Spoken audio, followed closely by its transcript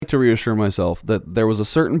to reassure myself that there was a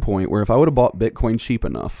certain point where if I would have bought Bitcoin cheap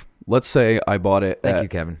enough, let's say I bought it Thank at you,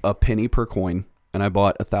 Kevin. a penny per coin, and I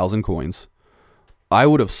bought 1,000 coins, I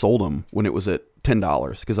would have sold them when it was at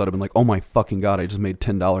 $10 because I'd have been like, oh my fucking God, I just made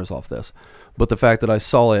 $10 off this. But the fact that I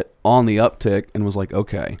saw it on the uptick and was like,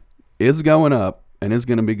 okay, it's going up and it's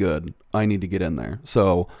going to be good. I need to get in there.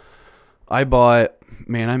 So I bought,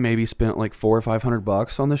 man, I maybe spent like $400 or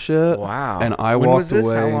 $500 on the shit. Wow. And I when walked was this?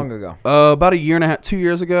 away. How long ago? About a year and a half, 2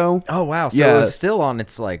 years ago. Oh, wow. So Yeah. it was still on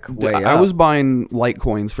its like way I up. was buying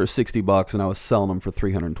Litecoins for $60 and I was selling them for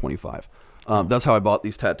 $325. That's how I bought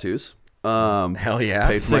these tattoos. Hell yeah.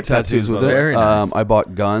 Paid for my Sick tattoos with it. Very nice. I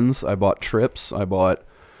bought guns. I bought trips. I bought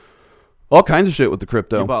all kinds of shit with the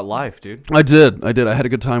crypto. You bought life, dude. I did. I had a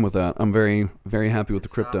good time with that. I'm very, very happy with the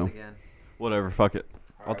crypto. Whatever, fuck it.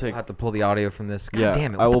 I'll take. I'll have to pull the audio from this. God Yeah,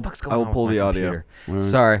 damn it. I What will- the fuck's going I will on pull with the my audio. computer? All right.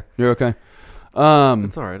 Sorry. You're okay.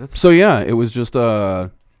 It's all right. It's So yeah, it was just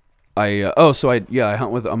I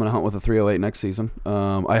hunt with. I'm gonna hunt with a 308 next season.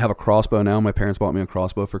 I have a crossbow now. My parents bought me a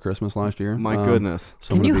crossbow for Christmas last year. my goodness.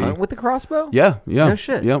 So I'm Can you gonna be- hunt with the crossbow? Yeah. No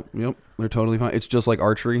shit. Yep. They're totally fine. It's just like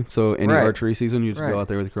archery. So any Right. archery season, you just Right. go out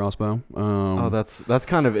there with your crossbow. Oh, that's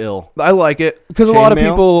kind of ill. I like it because a lot of Chainmail?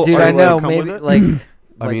 people. Dude, are I like, know. come Maybe with it? like,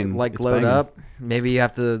 I mean, like it's load banging. up. Maybe you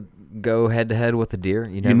have to go head to head with a deer.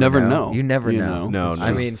 You You never never know. You never You know. No, It's I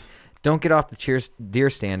just- mean, don't get off the deer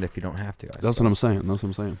stand if you don't have to. I that's what suppose.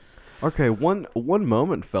 I'm saying. Okay, one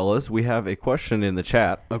moment, fellas. We have a question in the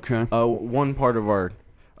chat. Okay. One part of our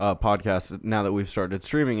podcast, now that we've started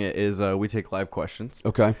streaming it, is we take live questions.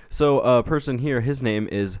 Okay. So a person here, his name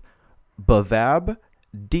is Bavab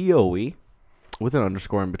Doe with an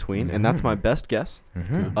underscore in between, and that's my best guess.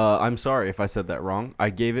 Mhm. I'm sorry if I said that wrong. I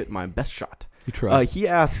gave it my best shot. You try. He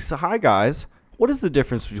asks, "Hi guys, what is the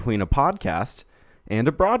difference between a podcast and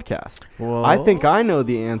a broadcast?" Well, I think I know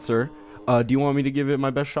the answer. Do you want me to give it my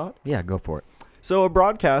best shot? Yeah, go for it. So a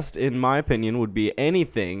broadcast, in my opinion, would be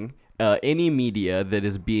anything, any media that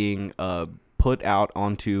is being put out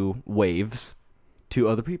onto waves to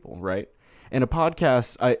other people, right? And a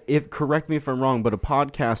podcast, correct me if I'm wrong, but a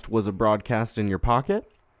podcast was a broadcast in your pocket.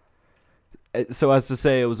 So as to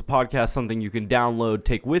say, it was a podcast, something you can download,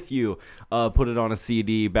 take with you, put it on a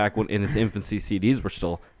CD. Back when in its infancy, CDs were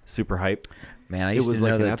still super hype. Man, I It used was to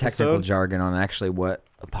know like an the technical episode? jargon on actually what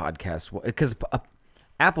a podcast was, because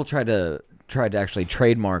Apple tried to actually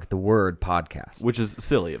trademark the word podcast, Which is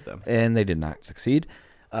silly of them. and they did not succeed.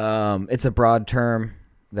 It's a broad term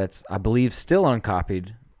that's, I believe, still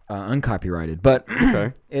uncopyrighted, but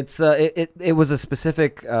Okay. it's it was a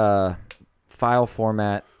specific file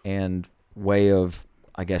format and way of,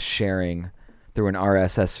 I guess, sharing through an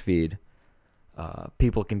RSS feed.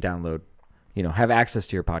 People can download, have access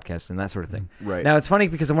to your podcast and that sort of thing. Right. Now, it's funny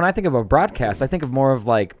because when I think of a broadcast, I think of more of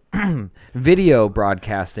like video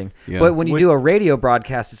broadcasting. Yeah. But when you do a radio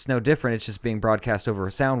broadcast, it's no different. It's just being broadcast over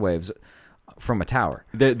sound waves from a tower.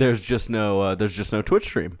 There's just no Twitch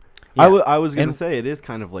stream. Yeah. I was gonna And- say it is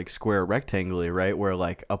kind of like square rectangular, right? Where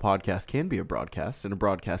like a podcast can be a broadcast and a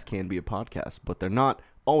broadcast can be a podcast, but they're not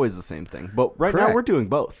always the same thing. But right now Correct. we're doing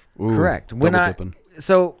both. Ooh, Correct. double-dipping.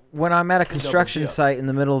 So when I'm at a construction site in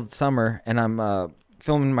the middle of the summer and I'm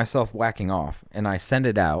filming myself whacking off and I send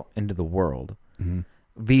it out into the world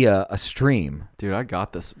via a stream, Dude, I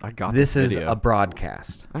got this. this is video. a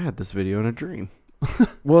broadcast. I had this video in a dream.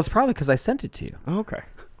 Well, it's probably because I sent it to you Oh, okay.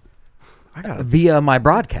 I got it. via my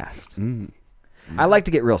broadcast. Mm. I like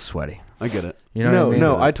to get real sweaty. I get it. You know what I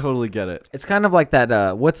mean? I totally get it. It's kind of like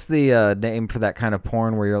that. What's the name for that kind of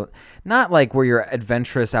porn where you're not like where you're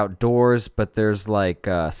adventurous outdoors, but there's like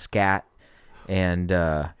scat and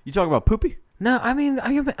You talking about poopy? no, I mean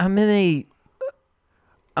I'm in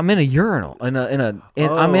a urinal I'm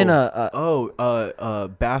in a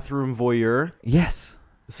bathroom voyeur. yes.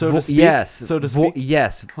 So to speak. Yes. So to speak.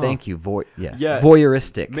 Yes. Thank you. Yes. Yeah.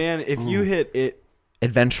 Voyeuristic. Man, if you hit it,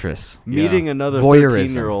 Adventurous. meeting another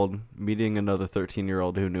Voyeurism.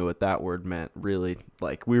 13-year-old who knew what that word meant, really,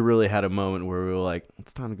 like, we really had a moment where we were like,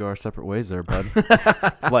 it's time to go our separate ways there, bud.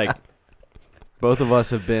 Like, both of us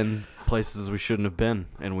have been places we shouldn't have been,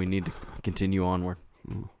 and we need to continue onward.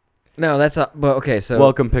 No, that's not. But okay, so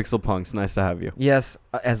Welcome, Pixel Punks. Nice to have you. yes,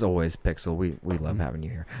 as always, Pixel. We love having you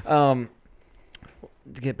here.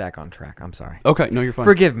 To get back on track. I'm sorry. Okay, no, you're fine.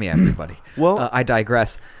 Forgive me, everybody. Well, I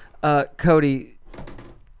digress. Cody,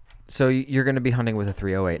 so you're going to be hunting with a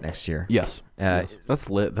 308 next year. Yes. that's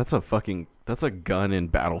lit. That's a gun in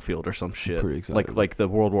Battlefield or some shit. pretty excited. Like the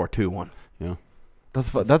World War II one. Yeah.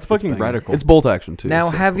 That's It's fucking banging. radical. It's bolt action too. Now,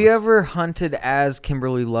 so have of you course. ever hunted as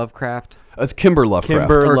Kimberly Lovecraft? It's Kimber Lovecraft.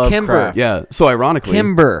 Kimber Or Kimber. Lovecraft. Yeah. So ironically,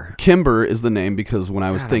 Kimber. Kimber is the name because when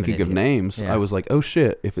I was God, I'm an thinking of idiot. names, Yeah. I was like, oh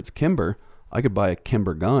shit, if it's Kimber, I could buy a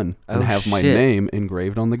Kimber gun and Oh, have my shit. name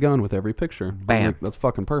engraved on the gun with every picture. I was Bam. like, that's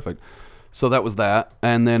fucking perfect. So that was that.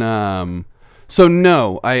 And then, so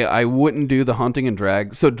no, I wouldn't do the hunting and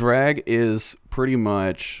drag. So drag is pretty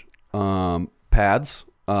much pads,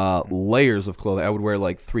 layers of clothing. I would wear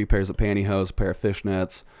like 3 pairs of pantyhose, a pair of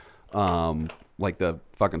fishnets, like the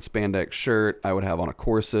fucking spandex shirt. I would have on a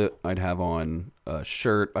corset. I'd have on a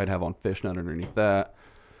shirt. I'd have on fishnet underneath that.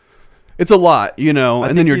 It's a lot, you know. I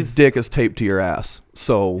And then think your he's- dick is taped to your ass.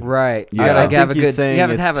 So Right. Yeah. You I gotta think have a he's good. saying You have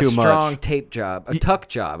to it's have a too strong much. tape job, a tuck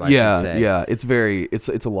job. I yeah, should say. yeah,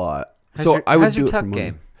 it's a lot. How's so your- I would how's do your it for tuck money.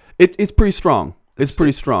 game? It's pretty strong. It's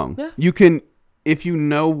pretty strong. Yeah. You can, if you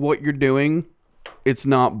know what you're doing, it's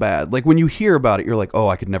not bad. Like when you hear about it, you're like, oh,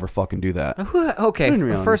 I could never fucking do that. Okay. In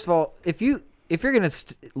reality. First of all, if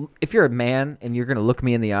you're a man and you're gonna look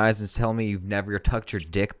me in the eyes and tell me you've never tucked your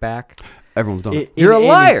dick back, Everyone's done it. You're a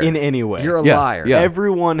liar. In any way. you're a Yeah, liar. yeah.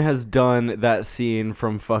 Everyone has done that scene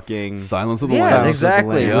from fucking. Silence of the Yeah, Lambs. Silence of the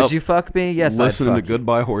exactly. Lambs. Would Yep. you fuck me? Yes, Listening I'd to fuck you.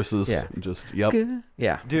 Goodbye Horses. Yeah. Just, yep.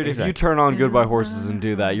 Yeah, Dude, if you exactly. turn on Goodbye Horses and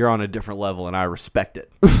do that, you're on a different level, and I respect it.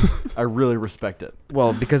 I really respect it.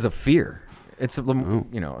 Well, because of fear. It's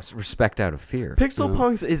it's respect out of fear. Pixel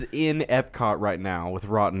Punks is in Epcot right now with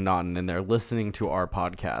Rotten Naughton, and they're listening to our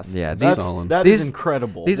podcast. Yeah, that's solid. that is These-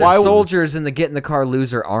 incredible. These Why are would- soldiers in the get in the car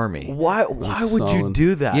loser army. Why would you solid.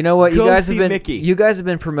 do that? You know what? Go You guys see have been Mickey. you guys have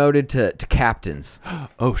been promoted to captains.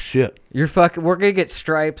 Oh shit! You're fucking. We're gonna get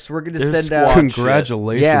stripes. We're gonna There's send squad out. shit.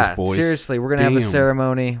 Congratulations, Yeah, boys. seriously, we're gonna have a Damn.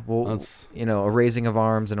 ceremony. We'll, That's- a raising of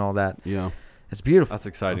arms and all that. Yeah, It's beautiful. That's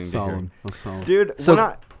exciting that's to hear, solid. That's solid. dude.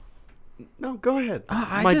 So- No, go ahead.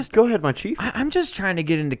 I Go ahead, my chief. I'm just trying to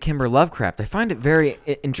get into Kimber Lovecraft. I find it very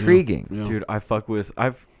intriguing. Yeah. Dude, I fuck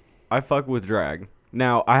with drag.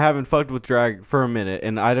 Now, I haven't fucked with drag for a minute,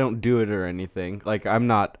 and I don't do it or anything. Like I'm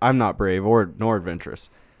not brave nor adventurous.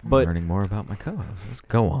 But Learning more about my co-host.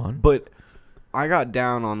 Go on. but I got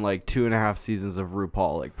down on like 2.5 seasons of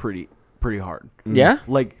RuPaul, like pretty hard. Yeah.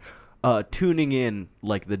 Like tuning in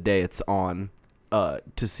like the day it's on.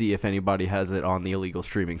 To see if anybody has it on the illegal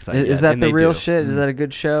streaming site. Is yet, that and the they real do. shit? Is that a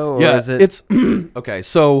good show? Or Yeah, is it? it's okay.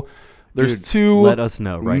 So there's Dude, two let us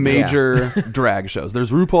know right now. major drag shows.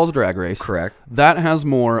 There's RuPaul's Drag Race. correct. That has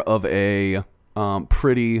more of a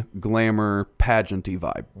pretty glamour pageanty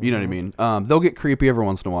vibe. You know what I mean? They'll get creepy every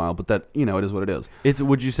once in a while, but that it is what it is.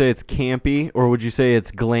 Would you say it's campy or would you say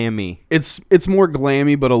it's glammy? It's more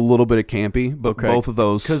glammy, but a little bit of campy. But Okay. both of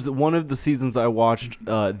those. Because one of the seasons I watched,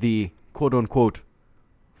 the quote unquote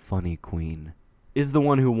funny queen is the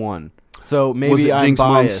one who won. So maybe it I'm Jinx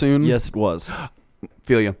biased. Monsoon? Yes, it was.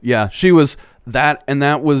 Feel you. Yeah, she was that, and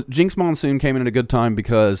that was Jinx Monsoon came in at a good time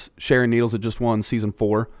because Sharon Needles had just won season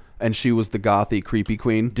 4, and she was the gothy creepy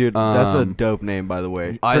queen. Dude, that's a dope name, by the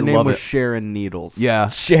way. Her I name love was it. Sharon Needles. Yeah.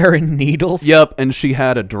 Sharon Needles. Yep, and she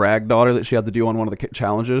had a drag daughter that she had to do on one of the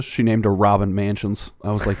challenges. She named her Robin Mansions.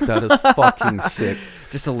 I was like, that is fucking sick.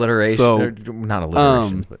 Just alliteration. So, not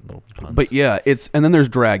alliterations, but little puns. But yeah, and then there's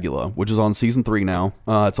Dragula, which is on season 3 now.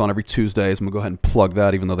 It's on every Tuesday, so I'm gonna go ahead and plug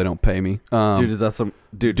that, even though they don't pay me. Dude, is that some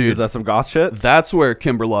is that some goth shit? That's where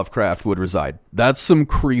Kimber Lovecraft would reside. That's some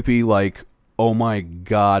creepy, like, oh my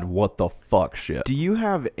god, what the fuck shit. Do you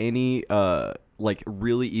have any like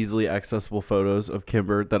really easily accessible photos of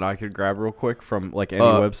Kimber that I could grab real quick from like any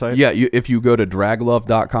website? Yeah, if you go to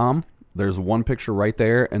draglove.com, there's one picture right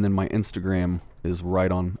there, and then my Instagram is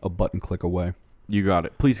right on a button click away. You got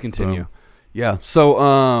it. Please continue. Yeah.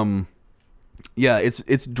 So yeah, it's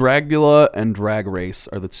Dragula and Drag Race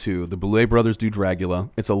are the two. The Boulet brothers do Dragula.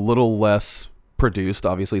 It's a little less produced.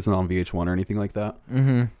 Obviously, it's not on VH1 or anything like that.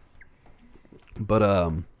 Mm-hmm. But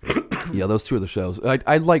yeah, those two are the shows.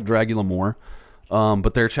 I like Dragula more.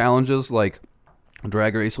 But their challenges, like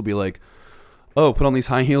Drag Race, will be like, oh, put on these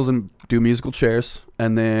high heels and do musical chairs,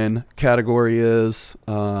 and then category is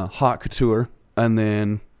hot couture, and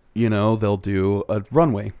then they'll do a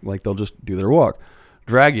runway, like they'll just do their walk.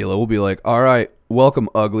 Dragula will be like, all right, welcome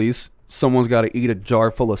uglies. Someone's got to eat a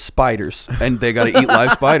jar full of spiders, and they got to eat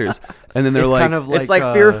live spiders. And then they're It's like, kind of It's like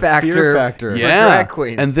Fear Factor. Fear Factor. yeah, drag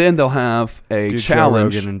queens. and then they'll have a Dude,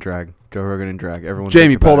 challenge. Joe Rogan and drag. Everyone.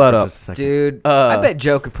 Jamie, think about pull it that for up. just a second. Dude, I bet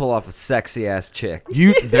Joe could pull off a sexy ass chick.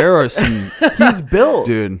 There are some, He's built.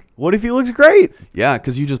 dude. What if he looks great? Yeah,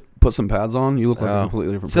 because you just put some pads on, you look like a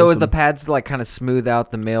completely different person. So the pads like kind of smooth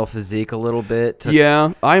out the male physique a little bit?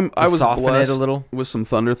 Yeah, I was soften blessed it a little? with some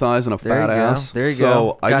thunder thighs and a There fat you go. ass. There you so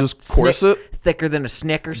go. I Got just corset. thicker than a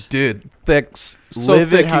Snickers. Dude, thick, so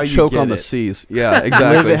Live it thick how you you choke get on the it. C's. Yeah, Live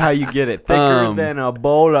exactly. it how you get it. Thicker than a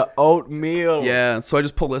bowl of oatmeal. Yeah, so I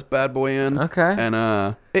just pull this bad boy in. Okay. And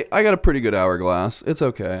I got a pretty good hourglass. It's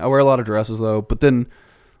okay. I wear a lot of dresses though, but then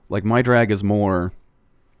like my drag is more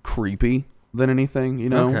creepy than anything, you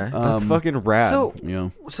know. Okay. That's fucking rad. So, Yeah.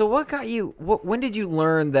 so what got you? When did you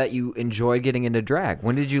learn that you enjoyed getting into drag?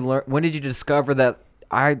 When did you learn? When did you discover that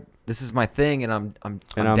this is my thing and I'm I'm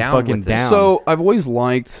down fucking with down. it? So I've always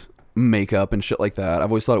liked makeup and shit like that. I've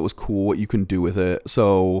always thought it was cool what you can do with it.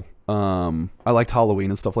 So I liked Halloween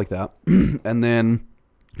and stuff like that. And then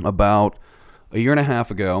about a year and a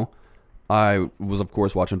half ago, I was of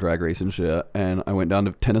course watching Drag Race and shit, and I went down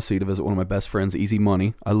to Tennessee to visit one of my best friends, Easy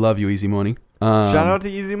Money. I love you, Easy Money. Shout out to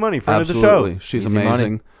Easy Money, friend Absolutely. of the show. She's Easy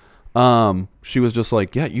amazing. She was just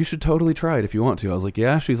like, yeah, you should totally try it if you want to. I was like,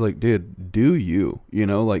 yeah. She's like, dude, do you? You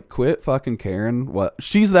know, like quit fucking caring what.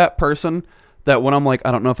 She's that person that when I'm like,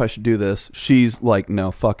 I don't know if I should do this, she's like,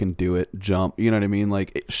 no, fucking do it. Jump. You know what I mean?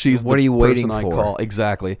 Like she's What the are you waiting person for? I call.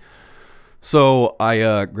 Exactly. So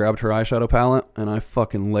I grabbed her eyeshadow palette and I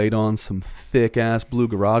fucking laid on some thick ass blue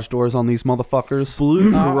garage doors on these motherfuckers. Blue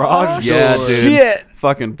garage Yeah, door. dude. Shit.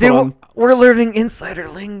 Fucking put Dude, on. we're learning insider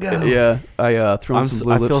lingo. Yeah, I threw on some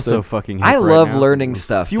blue I lipstick. feel so fucking hip I right love now. learning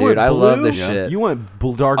stuff, You dude. went I love blue? this shit. You went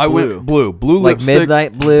dark I blue. went blue like lipstick.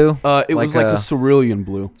 midnight blue. It was like a cerulean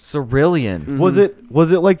blue. cerulean. Was it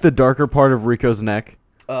like the darker part of Rico's neck?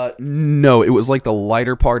 No, it was like the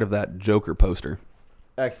lighter part of that Joker poster,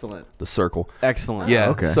 Excellent. the circle. Excellent. Yeah.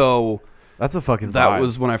 okay. So That's a fucking that vibe.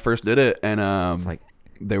 was when I first did it, and It's like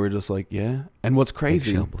they were just like, yeah. And what's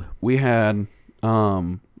crazy, shell blue. we had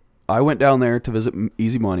I went down there to visit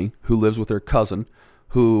Easy Money, who lives with her cousin,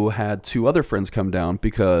 who had two other friends come down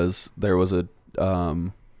because there was a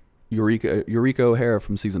Eureka O'Hara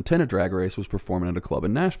from season 10 of Drag Race was performing at a club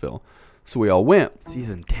in Nashville. So we all went.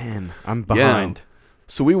 season 10. I'm behind. Yeah.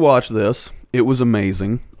 So we watched this. It was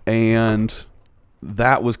amazing. And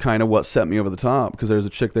that was kind of what set me over the top because there was a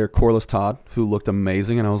chick there, Corliss Todd, who looked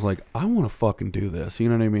amazing. And I was like, I want to fucking do this. You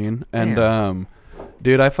know what I mean? And,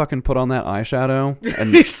 dude, I fucking put on that eyeshadow.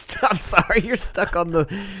 And I'm sorry, you're stuck on the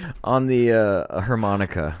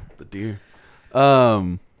harmonica. the deer.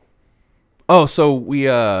 So we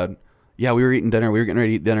were eating dinner. We were getting ready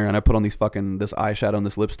to eat dinner. And I put on this eyeshadow and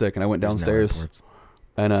this lipstick. And I went downstairs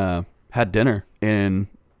and had dinner in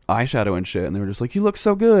eyeshadow and shit, and they were just like, you look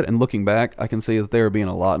so good. And looking back, I can see that they were being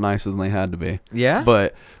a lot nicer than they had to be. Yeah?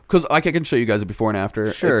 But because I can show you guys a before and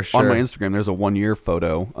after. Sure. On my Instagram, there's a 1 year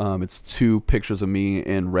photo. It's 2 pictures of me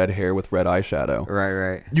in red hair with red eyeshadow.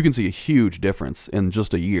 Right. You can see a huge difference in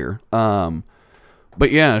just a year.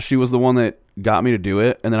 But yeah, she was the one that got me to do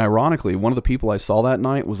it. And then ironically, one of the people I saw that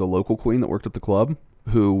night was a local queen that worked at the club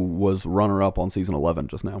who was runner-up on season 11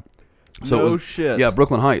 just now. So No it was, shit. Yeah,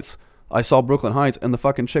 Brooklyn Heights. I saw Brooklyn Heights, and the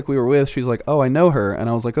fucking chick we were with, she's like, oh, I know her. And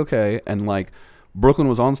I was like, okay. And like, Brooklyn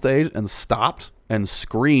was on stage and stopped and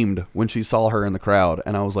screamed when she saw her in the crowd.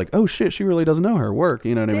 And I was like, oh shit, she really doesn't know her work.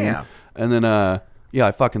 You know what I mean? Damn. And then,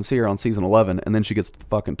 I fucking see her on season 11, and then she gets the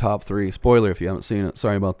fucking top 3. Spoiler if you haven't seen it.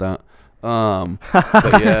 Sorry about that.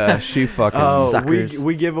 But yeah, she fucking. Oh, Suckers.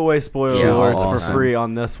 we give away spoiler Yeah, alerts for awesome. free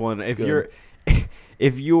on this one.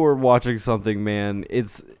 If you're watching something, man,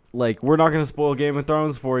 it's like we're not gonna spoil Game of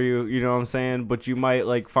Thrones for you. You know what I'm saying? But you might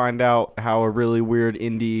like find out how a really weird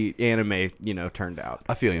indie anime, turned out.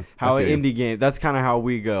 I feel you. How I an feel you. indie game. That's kind of how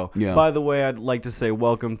we go. Yeah. By the way, I'd like to say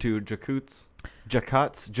welcome to Jakuts.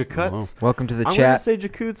 Welcome to the I'm gonna chat. say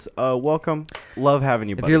Jakuts. Welcome. Love having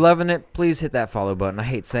you, If buddy. you're loving it, please hit that follow button. I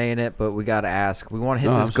hate saying it, but we got to ask. We want to hit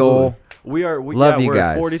No, this absolutely. goal. We're you at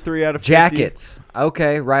guys. 43 out of 50. Jackets.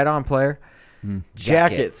 Okay, right on, player.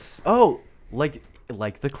 Jackets. Oh, like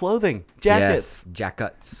the clothing. Jackets. Yes,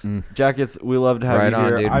 jackets. Jackets, we love to have Right you on,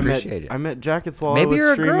 here. dude. I Appreciate it. met Jackets while I Maybe was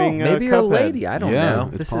you're a girl. streaming. Maybe you're a Cuphead. lady. I don't Yeah, know.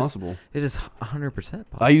 it's This possible. It is 100% possible.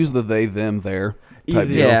 I use the they, them, their. type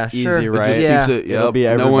Easy, deal. Yeah, easy, sure. It right? It just Yeah. keeps it. It'll Yep. be No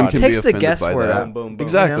one everybody. can Takes be the offended by guesswork that. out. Boom, boom, boom.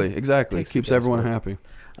 Exactly. Takes the Keeps everyone guesswork.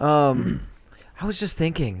 happy. I was just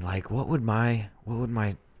thinking, like, what would my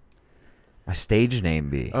stage name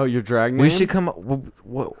be? Oh, your drag name? We should come up.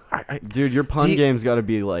 Dude, your pun Do you- game's got to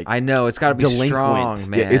be like. I know it's got to be Delinquent. strong,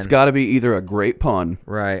 man. Yeah, it's got to be either a great pun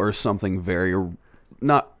right. or something very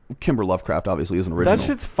not. Kimber Lovecraft obviously isn't original. that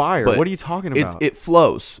shit's fire. but What are you talking about? It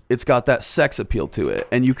flows. It's got that sex appeal to it,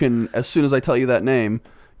 and you can, as soon as I tell you that name,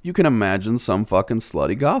 you can imagine some fucking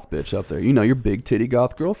slutty goth bitch up there. You know, your big titty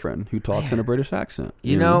goth girlfriend who talks in a British accent.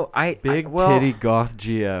 You know, Big well, titty goth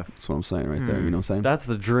GF. That's what I'm saying right there. You know what I'm saying? That's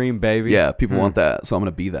the dream, baby. Yeah, people want that, so I'm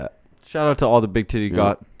gonna be that. Shout out to all the big titty Yeah.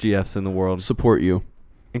 goth GFs in the world, Support you.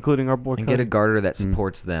 including our boy and Cody. get a garter that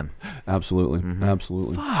supports them. Absolutely.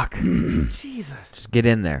 Absolutely. Fuck. Jesus. Just get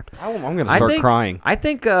in there. I'm going to I start think- crying. I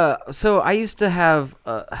think so I used to have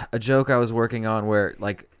a joke I was working on where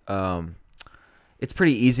like it's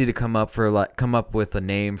pretty easy to come up with a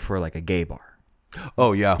name for like a gay bar.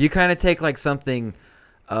 Oh yeah. You kind of take like something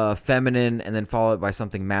feminine and then follow it by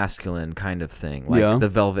something masculine kind of thing, like Yeah. the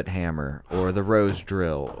Velvet Hammer or the Rose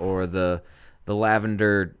Drill or the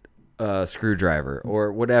Lavender screwdriver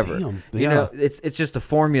or whatever. Damn, You yeah. know, it's just a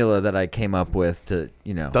formula that I came up with to,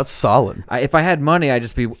 you know. That's solid. If I had money, I'd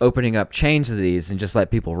just be opening up chains of these and just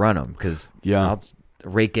let people run them because Yeah. I'll just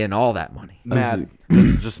rake in all that money. Mad,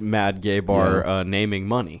 just mad gay bar naming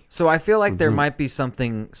money. So I feel like Mm-hmm. there might be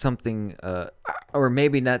something, or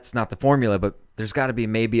maybe that's not the formula, but there's got to be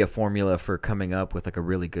maybe a formula for coming up with like a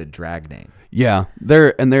really good drag name. Yeah.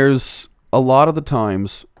 There's a lot of the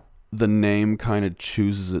times the name kind of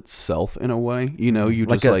chooses itself in a way. You know, you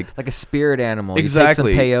just like a spirit animal.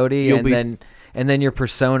 Exactly. You take some peyote You'll and then your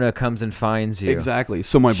persona comes and finds you. Exactly.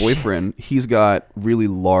 So my boyfriend, he's got really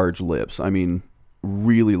large lips. I mean,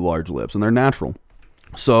 really large lips, and they're natural.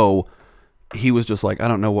 So he was just like, I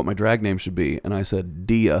don't know what my drag name should be. And I said,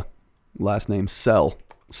 Dia, last name Cell.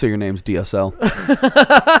 So your name's DSL.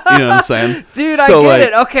 You know what I'm saying? Dude, So, I get like,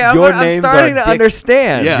 it. Okay, I'm names starting are to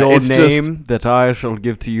understand. Yeah, Your it's name that I shall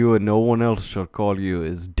give to you and no one else shall call you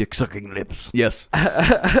is Dick Sucking Lips. Yes.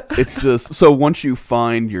 It's just, so once you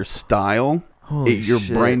find your style, Holy your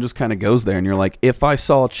shit. brain just kind of goes there, and you're like, if I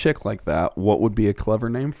saw a chick like that, what would be a clever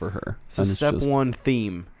name for her? So And it's step just- one,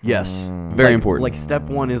 theme. Yes, very important. Like step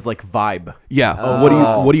one is like vibe. Yeah. Oh.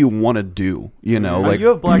 What do you want to do? You know, like you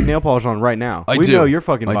have black nail polish on right now. I we do. know your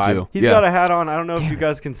fucking I vibe. do. He's Yeah. got a hat on. I don't know if you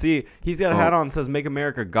guys can see. He's got a hat Oh. on that says "Make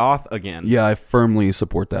America Goth Again." yeah, I firmly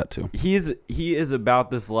support that too. He is about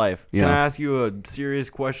this life. Yeah. Can I ask you a serious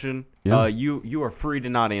question? Yeah. You are free to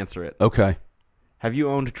not answer it. Okay. Have you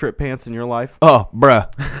owned Trip pants in your life? Oh, bruh.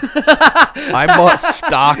 I bought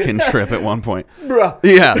stock in Trip at one point. Bruh.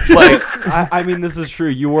 Yeah, like I mean, this is true.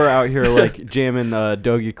 You were out here like jamming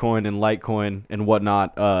Dogecoin and Litecoin and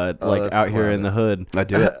whatnot, like that's out here clever. in the hood. I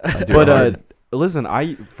do it. I do But it hard. listen,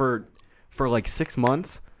 I for like 6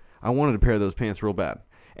 months, I wanted a pair of those pants real bad,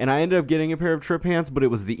 and I ended up getting a pair of Trip pants, but it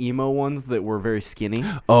was the emo ones that were very skinny,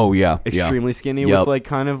 Oh yeah, yeah. extremely skinny, Yep. with like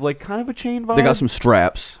kind of a chain vibe. They got some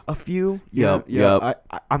straps. a few. Yep, Yeah. yep.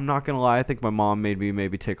 I'm not gonna lie. I think my mom made me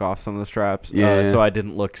maybe take off some of the straps, Yeah. so I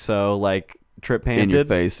didn't look so like Trip In your panted.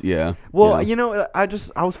 face, yeah. Well, yeah. you know, I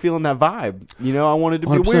was feeling that vibe. You know, I wanted to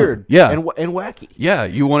be 100%. weird, Yeah. and wacky. Yeah,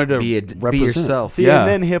 you wanted to Be represent. yourself. See, yeah. and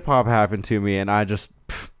then hip hop happened to me, and I just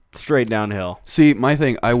straight downhill. See, my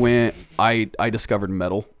thing, I discovered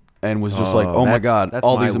metal and was just like, oh my god, that's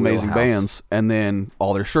all my these amazing wheelhouse. bands, and then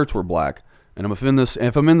all their shirts were black. And if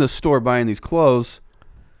I'm in this store buying these clothes,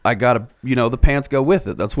 I gotta, the pants go with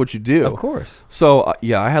it. That's what you do. Of course. So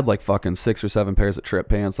I had like fucking 6 or 7 pairs of Trip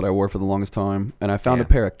pants that I wore for the longest time, and I found Yeah. a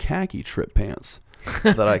pair of khaki Trip pants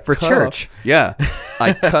that I For cut church. off. Yeah,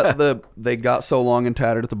 I cut they got so long and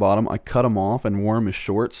tattered at the bottom. I cut them off and wore them as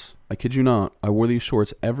shorts. I kid you not. I wore these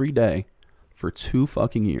shorts every day for 2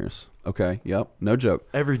 fucking years. Okay, yep, no joke.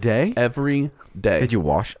 Every day? Every day. Did you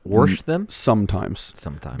wash them? Sometimes.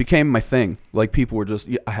 Sometimes. Became my thing. Like people were just.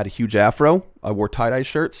 I had a huge afro. I wore tie-dye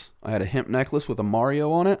shirts. I had a hemp necklace with a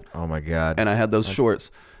Mario on it, Oh my god. and I had those shorts.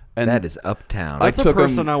 And that is uptown. I That's a took 'em-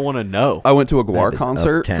 person I want to know. I went to a Guar That is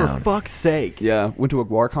concert. uptown. For fuck's sake. Yeah, went to a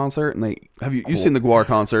Guar concert, and you've seen the Guar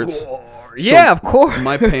concerts? yeah, of course.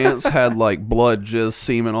 My pants had like blood, jizz,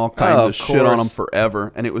 semen, all kinds Oh, of of shit on them course.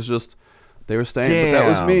 forever, and it was just they were staying. But that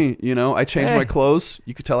was Damn. me. I changed my Hey. clothes.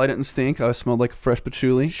 You could tell I didn't stink. I smelled like a fresh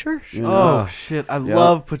patchouli. Sure. You Oh know? shit! I Yeah.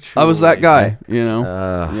 love patchouli. I was that guy. Yeah.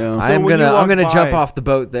 So I'm when you gonna walk jump by- off the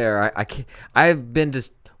boat there. I can't, I've been to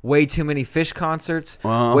way too many Fish concerts,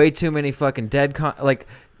 Uh-huh. way too many fucking Dead like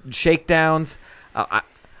shakedowns.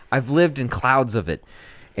 I've lived in clouds of it,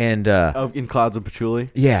 and in clouds of patchouli.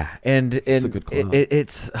 yeah, and a good cloud.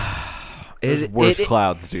 it's There's worse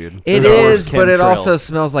clouds, dude. It There's worse is, but it also chemtrails.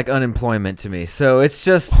 smells like unemployment to me. So it's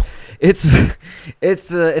just, it's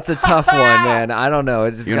a tough one, man. I don't know.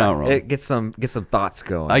 It just You're not wrong. It gets some thoughts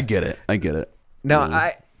going. I get it. No,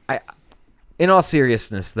 Yeah. I, in all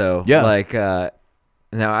seriousness though, Yeah. like, no,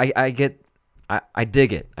 I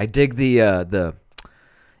dig it. I dig the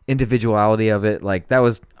individuality of it. Like that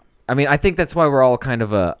was, I mean, I think that's why we're all kind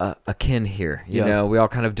of a kin here. You Yeah. know, we all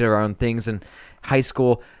kind of did our own things, and high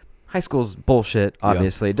school's bullshit.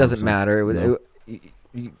 Obviously, it doesn't 100%. matter. No.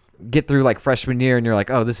 You get through like freshman year, and you're like,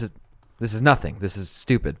 oh, this is nothing. This is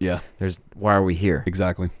stupid. Yeah, Why are we here?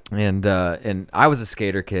 exactly. And I was a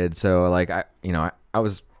skater kid, so like I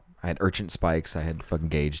had urchin spikes, I had fucking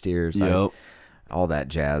gauge ears, Yep. all that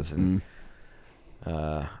jazz, and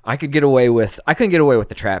I couldn't get away with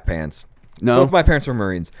the trap pants. No. Both my parents were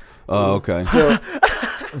Marines, Oh, okay.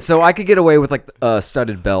 so I could get away with like a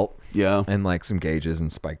studded belt Yeah. and like some gauges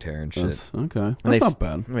and spiked hair and shit. That's okay. And That's not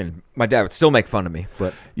bad. I mean, my dad would still make fun of me,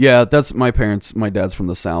 but Yeah, that's my parents. My dad's from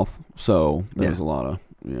the South, so there's Yeah. a lot of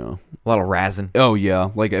a lot of razzing. Oh yeah,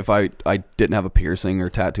 like if I didn't have a piercing or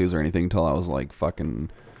tattoos or anything until I was like fucking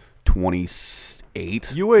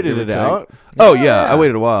 28. You waited give or it take. out. Oh yeah, I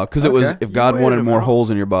waited a while because it was Okay. if God waited wanted them more out. holes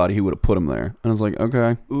in your body, He would have put them there. And I was like,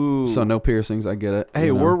 okay, Ooh. so no piercings, I get it. Hey,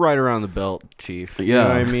 you know? we're right around the belt, Chief. You Yeah, know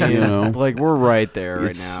what I mean? you know. Like, we're right there right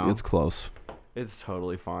it's now. it's close. It's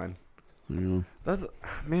totally fine. You know. That's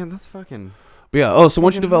fucking. But yeah. Oh, so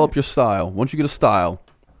once you Fucking develop your style, once you get a style,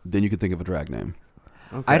 then you can think of a drag name.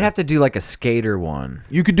 Okay. I'd have to do like a skater one,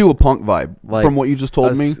 You could do a punk vibe Like from what you just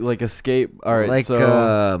told me. like escape. All right, like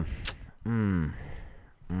so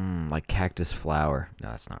like cactus flower. No,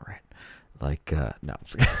 that's not right. Like no,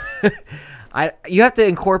 you have to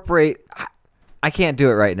incorporate. I can't do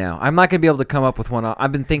it right now. I'm not gonna be able to come up with one.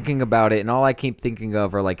 I've been thinking about it, and all I keep thinking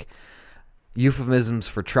of are like euphemisms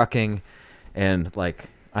for trucking, and like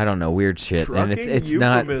I don't know, weird shit. And it's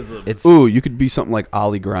not. It's Ooh, you could be something like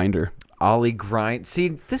Ollie Grinder. Ollie Grind.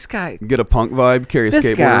 See this guy. Get a punk vibe, carry a This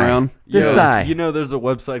skateboard guy. around. This Yo, guy. You know, there's a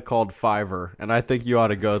website called Fiverr, and I think you ought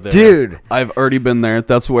to go there, Dude. I've already been there.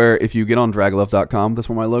 That's where if you get on draglove.com, that's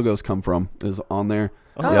where my logos come from. Is on there.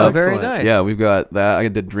 Oh, Yeah. very excellent. nice. Yeah, we've got that. I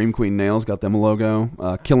did Dream Queen Nails, got them a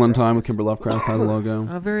logo. Killing Time with Kimber Lovecraft has a logo.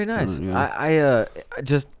 Oh, very nice. yeah. I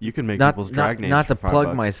just You can make not people's drag names not for to plug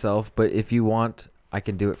 $5. myself, but if you want, I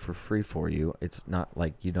can do it for free for you. It's not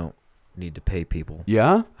like you don't need to pay people.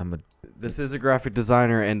 Yeah? I'm a This is a graphic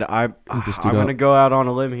designer, and I'm just do going to that. go out on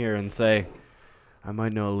a limb here and say I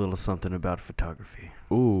might know a little something about photography.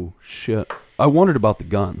 Ooh, shit. I wondered about the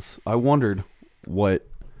guns. I wondered what.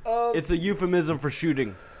 It's a euphemism for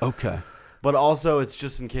shooting, Okay. but also it's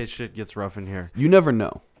just in case shit gets rough in here. You never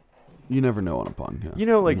know. You never know on a podcast. You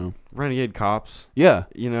know, like renegade cops. Yeah.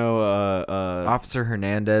 You know, Officer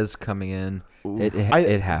Hernandez coming in. Ooh. It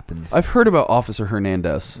happens. I've heard about Officer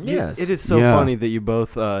Hernandez. Yes. It is so Yeah. funny that you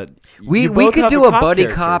both. we you both could have do a cop buddy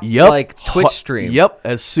character. cop Yep. like Twitch stream. Yep.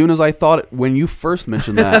 As soon as I thought it, when you first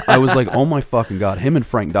mentioned that, I was like, oh my fucking God, him and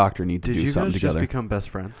Frank Doctor need to Did do you something guys together. just become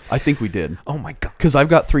best friends? I think we did. Oh my god. Because I've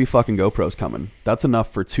got 3 fucking GoPros coming. That's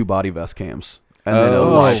enough for 2 body vest cams. And then a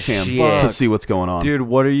Oh, live cam shit. to see what's going on. Dude,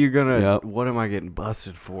 what are you gonna? Yep. What am I getting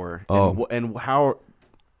busted for? Oh. and how?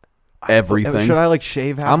 Everything. Should I like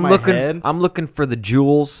shave half I'm my looking. head? I'm looking for the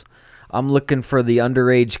jewels. I'm looking for the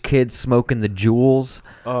underage kids smoking the jewels.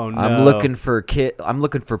 Oh no! I'm looking for I'm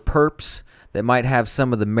looking for perps that might have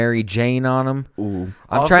some of the Mary Jane on them. Ooh.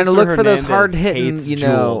 I'm trying to Officer look for those Hernandez hard hitting, hates you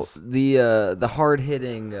know, jewels. the hard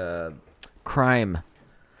hitting crime.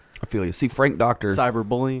 I feel you. See, Frank Doctor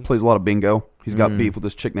cyberbullying. plays a lot of bingo. He's got beef with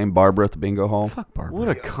this chick named Barbara at the bingo hall. Fuck Barbara. What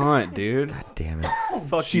a cunt, dude! God damn it.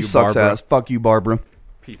 Fuck She you, sucks Barbara. ass. Fuck you, Barbara.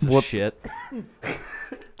 Piece of What- shit.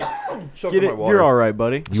 Get it? You're all right,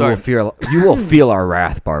 buddy. You will feel our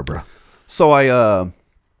wrath, Barbara. So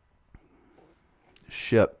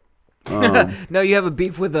shit. No, you have a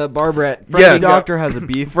beef with Barbara at Yeah, Frank Doctor has a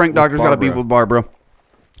beef. Frank with Doctor's got a beef Barbara. with Barbara.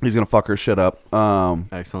 He's gonna fuck her shit up.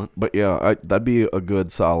 Excellent. But yeah, that'd be a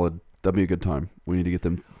good solid. That'd be a good time. We need to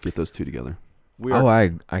get those 2 together. We Oh, are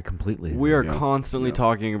I completely. we are Yeah. constantly Yeah.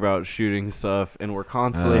 talking about shooting stuff, and we're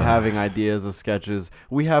constantly having ideas of sketches.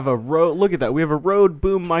 We have a Rode. Look at that. We have a Rode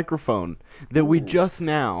boom microphone that we just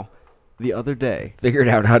now, the other day, figured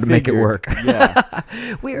out how to make it figured. work. Yeah.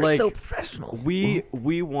 We are Like, so professional. we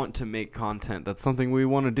want to make content. That's something we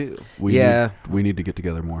want to do. We Yeah. need to get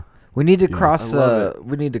together more. We need to Yeah. cross. I love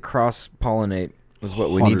We need to cross pollinate. Is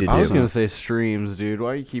what we need to do. I was 100%. gonna say streams, dude.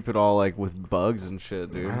 Why you keep it all like with bugs and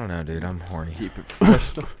shit, dude? I don't know, dude. I'm horny. Keep it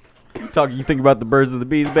professional. You think about the birds and the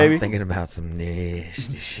bees, I'm baby? thinking about some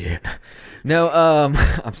nasty shit. No,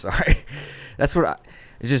 I'm sorry. That's what I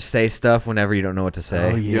just say stuff whenever you don't know what to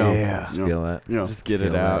say. Oh, yeah. Just feel that. Yeah. Just get Feel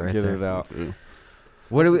it that out. right Get there. it out.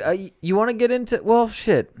 What do we? You want to get into? Well,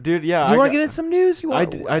 shit. Dude, yeah. You I want got- to get into some news? You I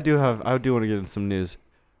want? do want to get in some news.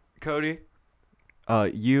 Cody,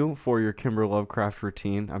 you for your Kimber Lovecraft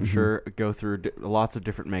routine, I'm sure go through lots of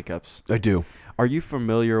different makeups. I do. Are you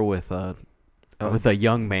familiar with with a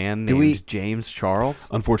young man Do named we- James Charles?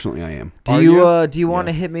 Unfortunately, I am. Do Are you you? do you want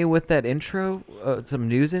to Yeah. hit me with that intro, some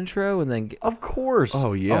news intro, and then Of course.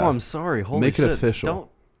 Oh, yeah. Oh, I'm sorry. Holy Make it shit. official.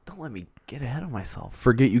 Don't let me get ahead of myself.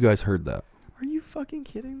 Forget you guys heard that. Are you fucking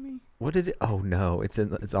kidding me? what did it? Oh no, it's on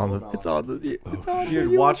the it's on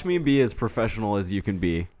Dude, watch me be as professional as you can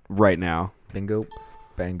be right now. bingo,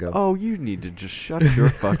 bango. Oh, you need to just shut your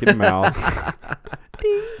fucking mouth.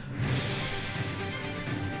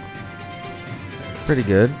 Pretty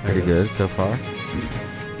good, There pretty it good is. so far.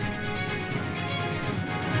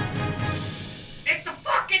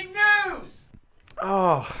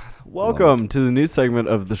 Oh, welcome to the news segment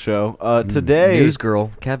of the show. Today, News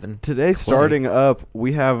girl, Kevin. Today, starting up,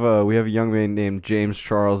 we have a young man named James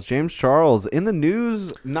Charles. James Charles in the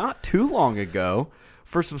news not too long ago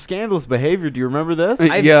for some scandalous behavior. Do you remember this?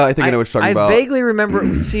 Yeah, I think I know what you're talking about. I vaguely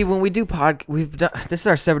remember. See, when we do we've done. This is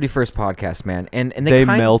our 71st podcast, man, and They they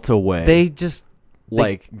melt away. They just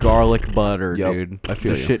like garlic butter, Yep, dude. I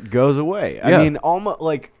feel the you. shit goes away. Yeah. I mean, almost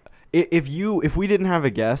like if we didn't have a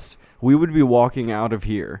guest, we would be walking out of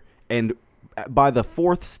here, and by the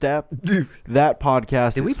fourth step, that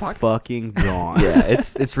podcast Did we is podcast? fucking gone. yeah,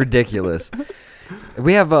 it's ridiculous.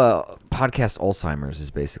 We have podcast Alzheimer's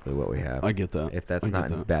is basically what we have. I get that. If that's I get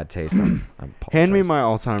not in that. bad taste, I apologize. Hand me my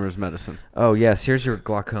Alzheimer's medicine. Oh yes, here's your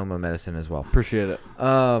glaucoma medicine as well. Appreciate it.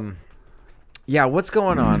 Yeah, what's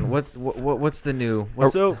going on? What's the new?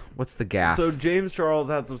 What's the gaff? So James Charles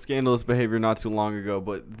had some scandalous behavior not too long ago,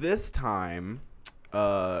 but this time,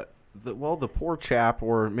 the poor chap,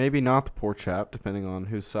 or maybe not the poor chap, depending on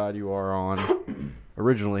whose side you are on.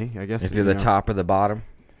 Originally, I guess if you're the top or the bottom,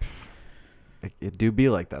 it do be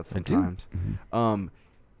like that It do. sometimes.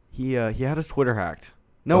 He had his Twitter hacked.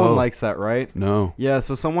 No one Oh. likes that, right? No. Yeah.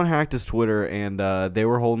 So someone hacked his Twitter, and they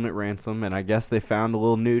were holding it ransom, and I guess they found a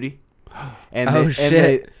little nudie. And Oh,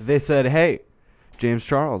 shit. they said, "Hey, James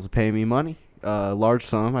Charles, pay me money, large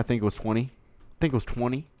sum. I think it was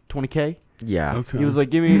 20K." yeah. Okay. He was like,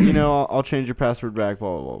 "Give me, I'll change your password back."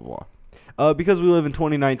 Blah blah blah blah. Because we live in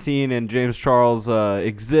 2019, and James Charles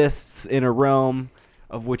exists in a realm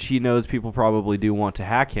of which he knows people probably do want to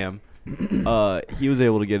hack him. He was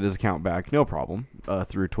able to get his account back, no problem,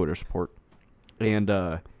 through Twitter support,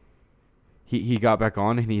 and he got back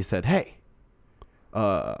on and he said, "Hey,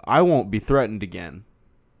 I won't be threatened again.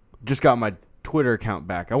 Just got my Twitter account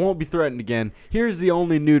back. I won't be threatened again. Here's the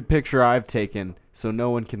only nude picture I've taken, so no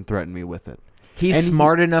one can threaten me with it." He's And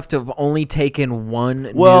smart enough to have only taken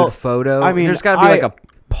one Well, nude photo. I mean, there's got to be like a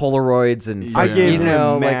Polaroids and I Yeah. gave you him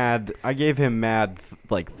know, like, mad. I gave him mad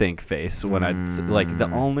think face when like the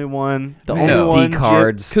only one, the No. only SD one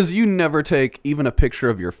cards. Because you never take even a picture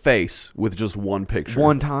of your face with just one picture.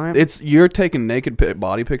 one time. You're taking naked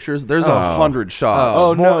body pictures. There's Oh. 100 shots.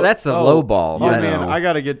 Oh, no. that's a Oh. low ball. Oh Yeah, man, no. I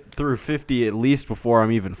gotta get through 50 at least before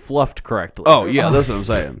I'm even fluffed correctly. Oh, yeah, that's what I'm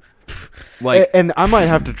saying. Like, and I might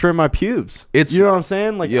have to trim my pubes. It's- you know what I'm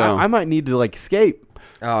saying? Like Yeah. I might need to like escape.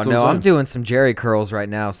 Oh That's no, what I'm I'm saying. doing some Jerry curls right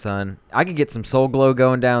now, son. I could get some Soul Glow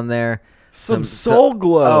going down there. Some Soul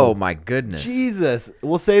Glow. Oh my goodness, Jesus,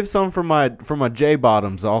 we'll save some for my J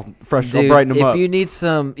bottoms. I'll dude! brighten them If up. you need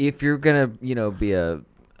some, if you're gonna, be a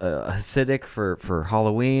Hasidic for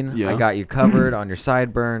Halloween, Yeah. I got you covered on your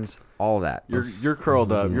sideburns, all that. You're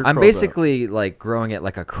curled up. You're I'm curled basically like growing it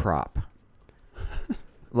like a crop.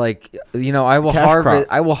 Like I will Cash harvest. crop.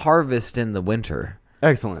 I will harvest in the winter. up.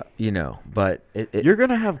 Excellent. But it You're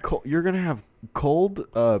gonna have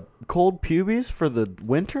cold pubes for the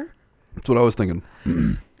winter. that's what I was thinking.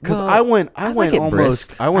 Because Well, I went like it almost.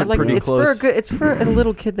 brisk. I went like pretty it's close. It's for a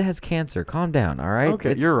little kid that has cancer. Calm down, all right?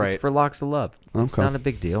 Okay, It's- you're right. It's for locks of love. It's Okay. not a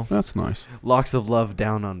big deal. That's nice. Locks of love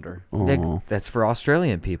down under. Oh. That's for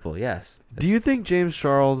Australian people. Yes. Do you think James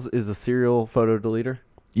Charles is a serial photo deleter?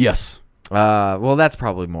 Yes. Well, that's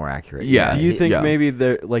probably more accurate. Yeah. Do you think yeah. maybe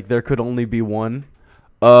there could only be one?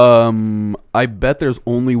 I bet there's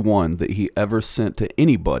only one that he ever sent to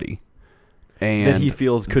anybody, and That he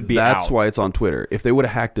feels could be That's out. why it's on Twitter. If they would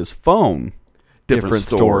have hacked his phone, different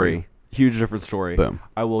story. Huge different story. Boom.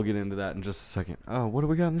 I will get into that in just a second. Oh, what do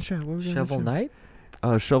we got in the chat? What do we got in the Shovel chat? Knight?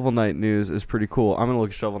 Shovel Knight news is pretty cool. I'm gonna look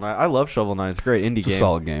at Shovel Knight. I love Shovel Knight. It's a great indie It's a game.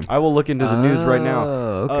 solid game. I will look into the news right now.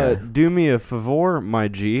 Oh, okay. Do me a favor, my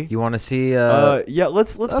G. You want to see? Yeah,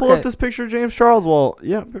 let's pull okay. up this picture of James Charles. Well,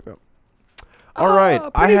 yeah. All right,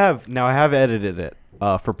 I have edited it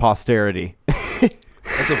for posterity.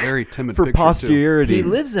 That's a very timid For picture, too. posterity. he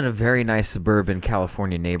lives in a very nice suburban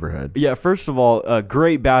California neighborhood. Yeah, first of all, a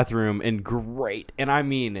great bathroom and I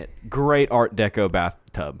mean it, great Art Deco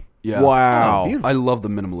bathtub. Yeah. Wow. Oh, beautiful. I love the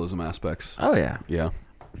minimalism aspects. Oh yeah. Yeah.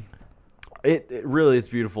 It really is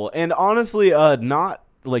beautiful. And honestly, not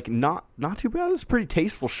like not too bad. This is a pretty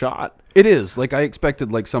tasteful shot. It is. Like, I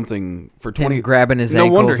expected, like, something for 20... Him grabbing his no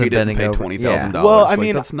ankles wonder he and didn't bending pay over. $20,000. Yeah. Well, I Like,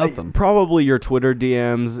 mean, that's nothing. Probably your Twitter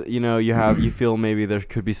DMs. You know, you feel maybe there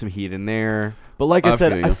could be some heat in there. But like I I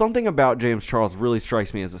said, feel you. something about James Charles really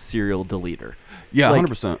strikes me as a serial deleter. Yeah, like,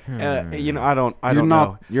 100%. You know, I don't You're know.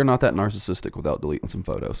 not you're not that narcissistic without deleting some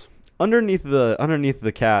photos. Underneath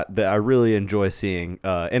the cat that I really enjoy seeing,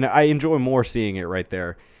 and I enjoy more seeing it right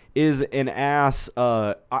there, is an ass.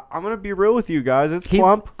 I'm gonna be real with you guys. It's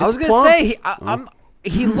plump. I was It's gonna plump.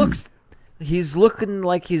 say he's looking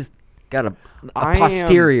like he's got a I am-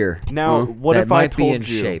 posterior Now, what that if I might told be in you?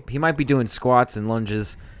 shape. He might be doing squats and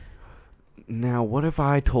lunges. Now, what if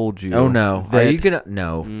I told you? Oh no, are that- you gonna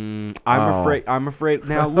no? I'm afraid.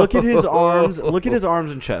 Now look at his arms. Look at his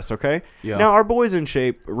arms and chest. Okay. Yeah. Now our boy's in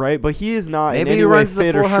shape, right? But he is not Maybe in he any way runs the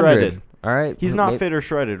fit or 400. shredded. All right, He's not Maybe- fit or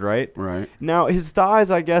shredded, right? Right. Now his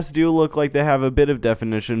thighs, I guess, do look like they have a bit of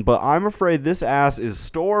definition, but I'm afraid this ass is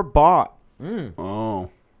store bought, Oh.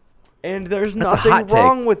 and there's That's a nothing hot take.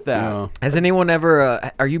 wrong with that. Yeah. Has anyone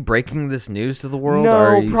ever? Are you breaking this news to the world? No, or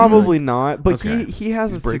are you- probably not. But Okay. he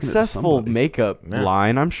has He's a breaking it to successful somebody. makeup Yeah.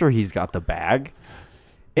 line. I'm sure he's got the bag.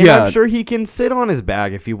 And Yeah. I'm sure he can sit on his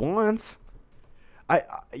bag if he wants.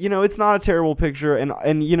 It's not a terrible picture,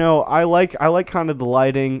 and you know, I like kind of the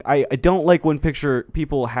lighting. I don't like when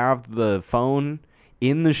people have the phone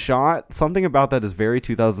in the shot. Something about that is very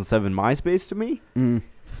 2007 MySpace to me.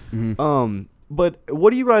 But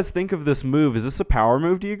what do you guys think of this move? Is this a power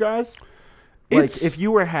move to you guys? Like, It's- if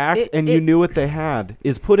you were hacked and you knew what they had,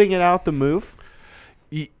 is putting it out the move?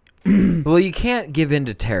 Well, you can't give in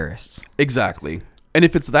to terrorists. Exactly. And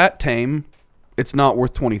if it's that tame, it's not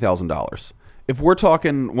worth $20,000. If we're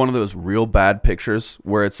talking one of those real bad pictures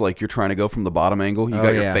where it's like you're trying to go from the bottom angle, you Oh,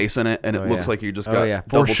 got your yeah. face in it, and Oh, it looks yeah. like you just Oh got yeah,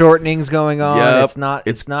 double. foreshortenings going on. Yep.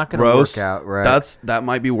 It's not going to gross. work out. Right. That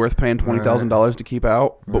might be worth paying $20,000 to keep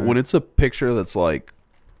out. But when it's a picture that's like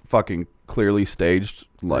fucking clearly staged,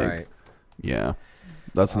 like right. yeah,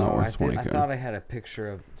 that's not Oh, worth $20K. I thought I had a picture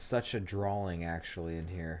of such a drawing actually in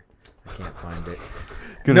here. I can't find it.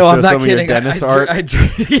 Gonna No, show I'm not some of your kidding. dentist art?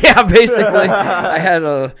 Yeah, basically, I had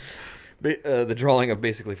the drawing of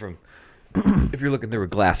basically from. If you're looking through a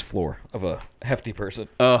glass floor of a hefty person,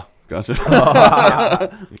 Oh, gotcha.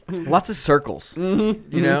 lots of circles. You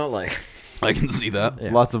know, like I can see that.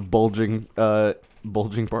 Yeah. Lots of bulging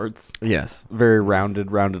parts. yes, Very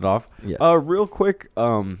rounded off. Yes. Real quick,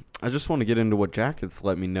 I just want to get into what Jackets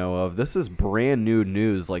let me know of. This is brand new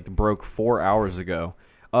news, like broke 4 hours ago.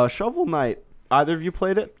 Shovel Knight. Either of you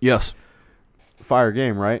played it? Yes. Fire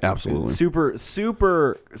game, right? Absolutely.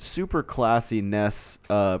 Super classy NES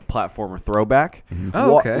platformer throwback.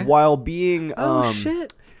 Oh, okay. While being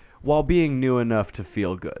shit. while being new enough to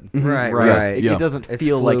feel good. Right, Right. right. It doesn't It's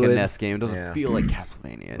feel like a fluid. NES game. It doesn't Yeah. feel like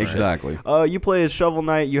Castlevania. and shit. Exactly. You play as Shovel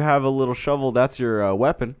Knight. You have a little shovel. That's your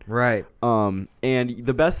weapon. Right. And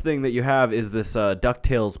the best thing that you have is this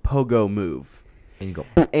DuckTales pogo move. And you go.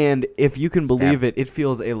 And if you can believe Stab. it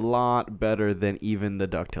feels a lot better than even the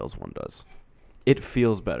DuckTales one does. It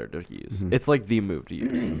feels better to use. It's like the move to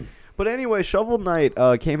use. But anyway, Shovel Knight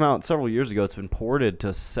came out several years ago. It's been ported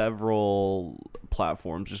to several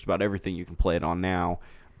platforms, just about everything you can play it on now.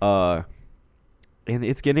 And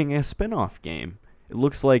it's getting a spin-off game. It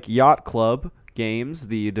looks like Yacht Club Games,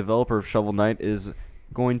 the developer of Shovel Knight, is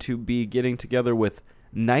going to be getting together with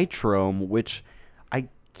Nitrome, which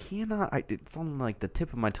it's on like the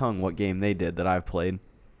tip of my tongue what game they did that I've played.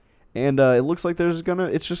 And it looks like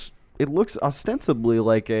it looks ostensibly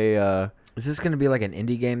like a Is this going to be like an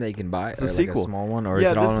indie game that you can buy? It's a or like sequel. a small one? Or Yeah,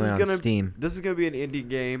 is it all this only is on gonna- Steam? This is going to be an indie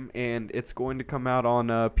game, and it's going to come out on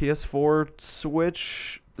PS4,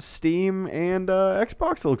 Switch, Steam, and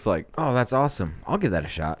Xbox, it looks like. Oh, that's awesome. I'll give that a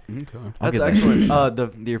shot. Okay. I'll That's give that a excellent. shot.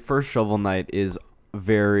 The first Shovel Knight is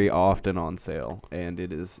very often on sale, and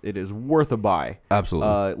it is worth a buy.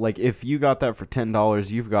 Absolutely. Like, if you got that for $10,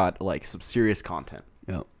 you've got, like, some serious content.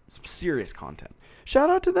 Yep. Some serious content. Shout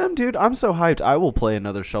out to them, dude. I'm so hyped. I will play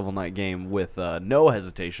another Shovel Knight game with no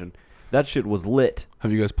hesitation. That shit was lit.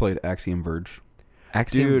 Have you guys played Axiom Verge?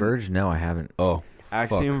 Axiom Dude. Verge? No, I haven't. Oh,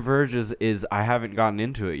 Axiom Verge is I haven't gotten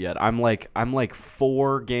into it yet. I'm like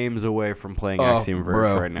 4 games away from playing Axiom Verge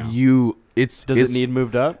bro, right now. Does Does it need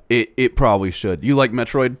moved up? It probably should. You like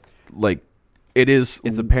Metroid? Like, it is.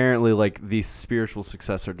 It's apparently like the spiritual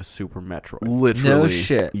successor to Super Metroid. literally. No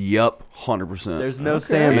shit. Yep, 100%. There's no Okay.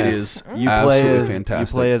 Samus. It is you absolutely play as fantastic.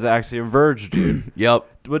 You play as Axiom Verge, dude. Yep.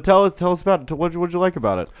 But tell us about it. What'd you like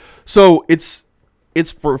about it? So it's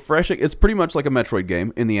refreshing. It's pretty much like a Metroid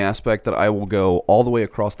game in the aspect that I will go all the way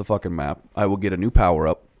across the fucking map. I will get a new power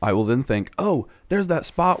up. I will then think, oh, there's that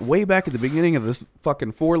spot way back at the beginning of this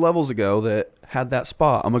fucking 4 levels ago that had that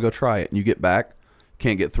spot. I'm gonna go try it. And you get back,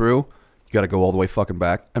 can't get through. You got to go all the way fucking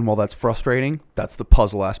back. And while that's frustrating, that's the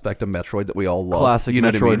puzzle aspect of Metroid that we all love. Classic you know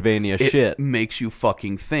Metroidvania it shit. Makes you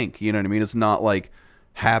fucking think. You know what I mean? It's not like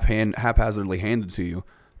haphazardly handed to you.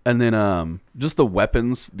 And then just the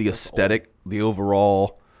weapons, the aesthetic, the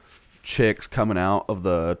overall chicks coming out of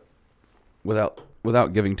the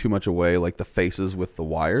without giving too much away, like the faces with the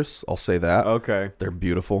wires. I'll say that. Okay. They're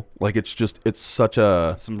beautiful. Like it's such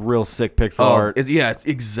a Some real sick pixel art.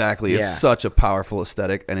 Exactly. Yeah. It's such a powerful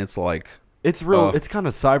aesthetic, and it's like. It's real. It's kind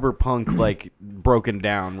of cyberpunk, like broken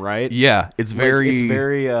down, right? Yeah, it's very. It's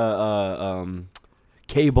very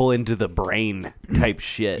cable into the brain type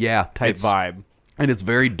shit. Yeah, type vibe. And it's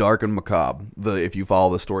very dark and macabre. If you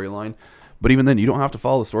follow the storyline, but even then, you don't have to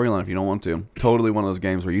follow the storyline if you don't want to. Totally one of those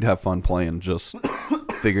games where you'd have fun playing, just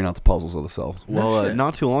figuring out the puzzles of themselves. Well,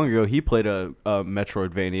 not too long ago, he played a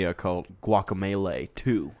Metroidvania called Guacamelee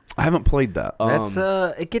 2. I haven't played that. That's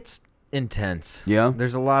it gets intense. Yeah?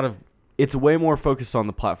 There's a lot of It's way more focused on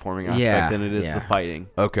the platforming aspect than it is the fighting.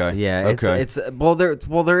 Okay. Yeah, Okay. it's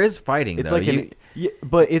there is fighting. It's though. like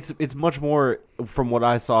but it's much more, from what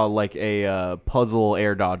I saw, like a puzzle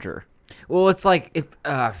air dodger. well, it's like if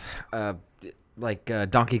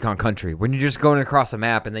Donkey Kong Country, when you're just going across a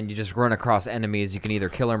map and then you just run across enemies, you can either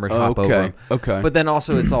kill them or hop over them. Okay. But then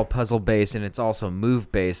also it's all puzzle based and it's also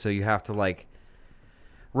move based, so you have to like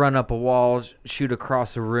run up a wall, shoot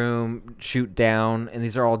across a room, shoot down, and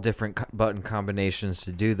these are all different button combinations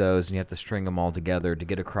to do those, and you have to string them all together to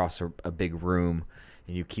get across a big room,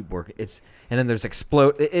 and you keep working. And then there's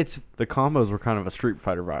explode. The combos were kind of a Street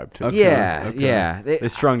Fighter vibe too. Okay. Yeah. They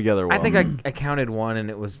strung together well. I think I counted one, and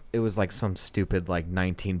it was like some stupid like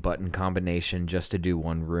 19 button combination just to do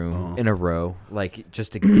one room in a row, like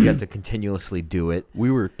just to you have to continuously do it. We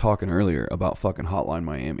were talking earlier about fucking Hotline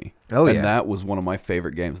Miami. Oh, and yeah. that was one of my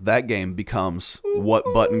favorite games. That game becomes what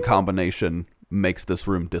button combination makes this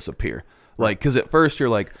room disappear. Like, because at first you're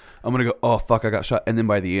like, I'm going to go, oh, fuck, I got shot. And then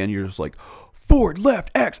by the end, you're just like, forward,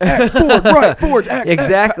 left, X, forward, right, forward, X,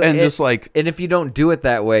 Exactly. X. And just like, and if you don't do it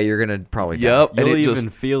that way, you're going to probably die. yep. You'll and it even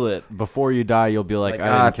just, feel it before you die. You'll be like, Like,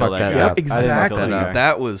 I didn't kill fuck that that guy. up. yep, exactly. fuck that up.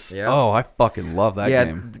 That was, Yep. oh, I fucking love that Yeah,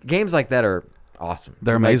 game. games like that are awesome.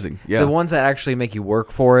 They're Like, amazing. Yeah. The ones that actually make you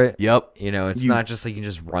work for it. Yep. You know, it's You- not just like you can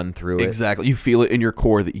just run through it. Exactly. You feel it in your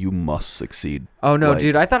core that you must succeed. Oh no, Like-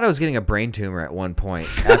 dude! I thought I was getting a brain tumor at one point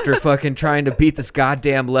after fucking trying to beat this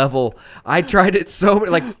goddamn level. I tried it so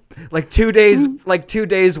like 2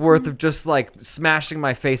 days worth of just like smashing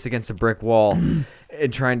my face against a brick wall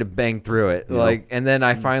and trying to bang through it. Like, and then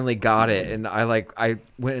I finally got it, and I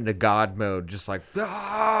went into God mode, just like when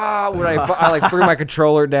I like threw my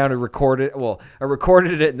controller down and recorded. Well, I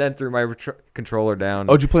recorded it and then threw my controller down.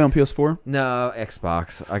 Oh, did you play on PS4? No,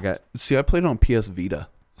 Xbox. I got. See, I played it on PS Vita.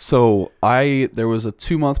 So there was a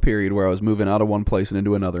 2-month period where I was moving out of one place and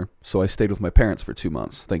into another. So I stayed with my parents for 2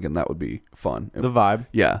 months, thinking that would be fun. The vibe.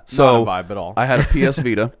 Yeah. So Not a vibe at all. I had a PS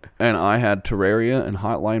Vita and I had Terraria and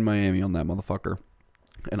Hotline Miami on that motherfucker.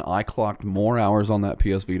 And I clocked more hours on that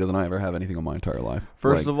PS Vita than I ever have anything on my entire life.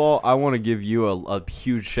 First of all, I want to give you a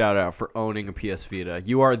huge shout out for owning a PS Vita.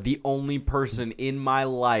 You are the only person in my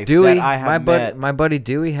life Dewey, that I have met. my buddy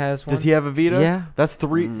Dewey has one. Does he have a Vita? Yeah. That's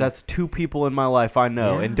three. That's 2 people in my life I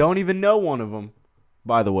know, Yeah. and don't even know one of them,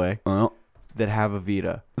 by the way, well, that have a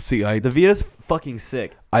Vita. see, The Vita's fucking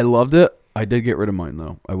sick. I loved it. I did get rid of mine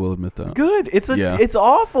though. I will admit that. Good. It's Yeah. it's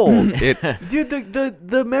awful. It Dude,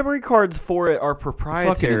 the memory cards for it are fucking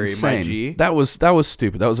proprietary, my insane. G. That was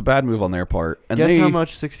stupid. That was a bad move on their part. And Guess they, how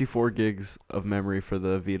much 64 gigs of memory for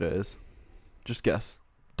the Vita is? Just guess.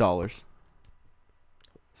 Dollars.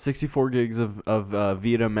 64 gigs of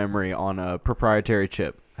Vita memory on a proprietary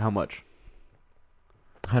chip. How much?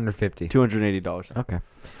 150. $280. Okay.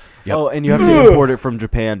 Yep. Oh, and you have to import it from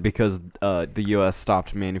Japan because the U.S.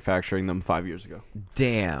 stopped manufacturing them 5 years ago.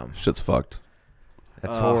 Damn. Shit's fucked.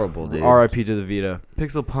 That's horrible, dude. R.I.P. to the Vita.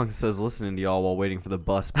 Pixel Punk says, listening to y'all while waiting for the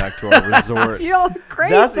bus back to our resort. Y'all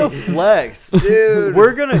crazy. That's a flex,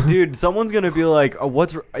 dude. Someone's gonna be like, oh,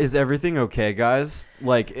 is everything okay, guys?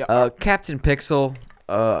 Like, Captain Pixel,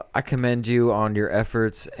 I commend you on your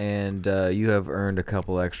efforts, and you have earned a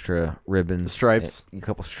couple extra ribbons, Stripes? a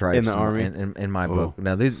couple stripes In the Army? in my book.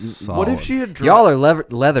 Now these, what if she had y'all are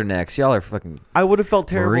leathernecks? Y'all are fucking. I would have felt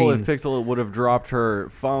terrible Marines. if Pixel would have dropped her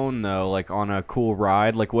phone though, like on a cool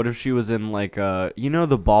ride. Like, what if she was in like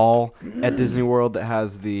the ball at Disney World that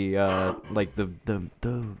has the like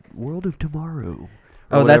the World of Tomorrow. or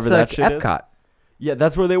Oh, that's whatever like that shit is? Epcot. Yeah,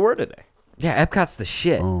 that's where they were today. Yeah, Epcot's the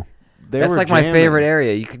shit. Oh. They That's were like my jamming. favorite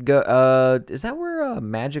area. You could go. Is that where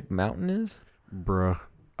Magic Mountain is? Bruh.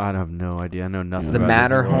 I have no idea. I know nothing The about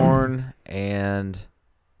Disney World. Matterhorn and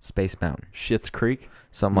Space Mountain, Schitt's Creek.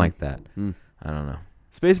 something like that. Mm. I don't know,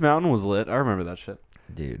 Space Mountain was lit. I remember that shit.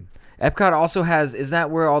 dude. Epcot also has. Is that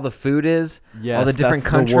where all the food is? Yes, all the different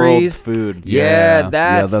that's the world's countries. food. Yeah,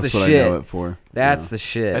 that's that's the what shit. I know it for. That's Yeah. the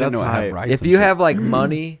shit. I didn't know That's I had hype. rights. If and you shit. have like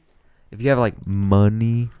money,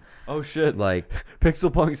 Oh shit! like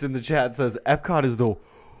Pixel Punks in the chat says Epcot is the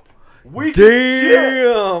weakest shit.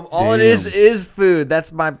 damn, all it is food.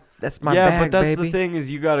 That's my Yeah, bag, but that's baby. the thing is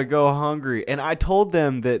you got to go hungry. And I told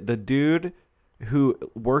them that the dude who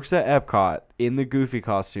works at Epcot in the Goofy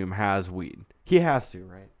costume has weed. He has to,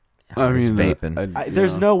 right? I He's mean, vaping.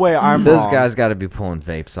 There's no way I'm Those wrong. guys got to be pulling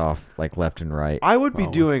vapes off like left and right. I would be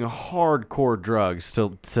Probably. doing hardcore drugs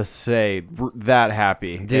to say that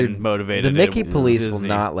happy Dude, and motivated. the Mickey at police will Disney.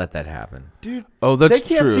 not let that happen. Dude, Oh, that's they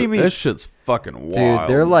can't true. see me. That shit's fucking wild. Dude,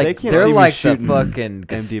 they're They like can't they're see me like the shooting fucking MDMA.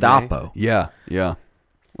 Gestapo. Yeah, yeah.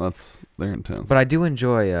 They're intense. But I do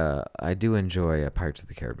enjoy Pirates of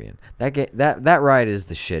the Caribbean. That ride is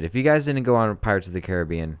the shit. If you guys didn't go on Pirates of the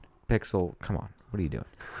Caribbean, Pixel, come on. What are you doing?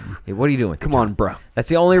 Hey, what are you doing? With come your on, time? bro. That's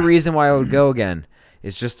the only reason why I would go again,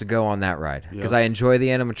 is just to go on that ride because Yeah. I enjoy the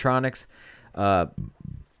animatronics.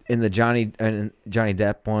 In the Johnny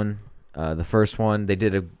Depp one, the first one, they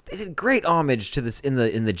did great homage to this in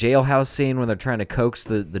the jailhouse scene when they're trying to coax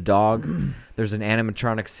the dog. There's an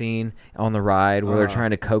animatronic scene on the ride where they're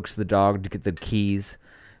trying to coax the dog to get the keys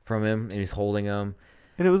from him, and he's holding them.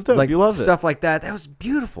 And it was dope. Like you loved stuff like that. That was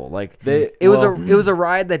beautiful. Like They- it was well- a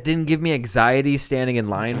ride that didn't give me anxiety standing in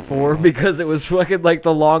line for because it was fucking like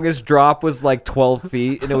the longest drop was like 12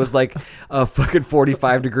 feet and it was like a fucking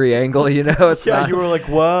 45-degree angle. You know, it's it. Yeah, not. you were like,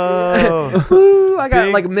 whoa. Woo, I got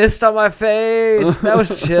big- like mist on my face. That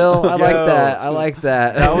was chill. I like Yo. that. I like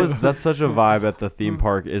that. That's such a vibe at the theme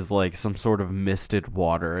park is like some sort of misted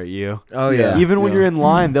water at you. Oh yeah. Even when Yeah. you're in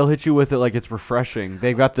line, they'll hit you with it like it's refreshing.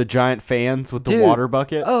 They've got the giant fans with the Dude. water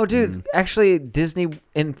bucket. Oh, dude. Actually, Disney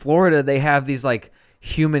in Florida, they have these like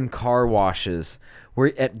human car washes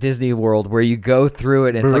where at Disney World where you go through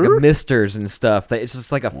it and it's like a misters and stuff. That it's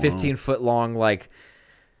just like a 15-foot long like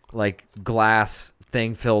glass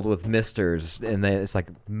thing filled with misters, and then it's like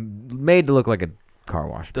made to look like a car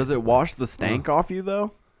wash. Does it wash the stank off you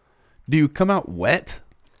though? do you come out wet?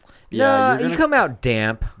 No, you're you gonna- come out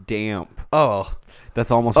damp. damp. Oh,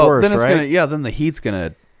 That's almost oh, worse, then it's right? then the heat's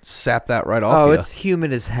gonna sap that right off. Oh, ya. it's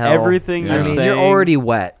humid as hell. Everything you're I mean, saying- you're already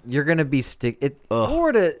wet. You're gonna be Ugh.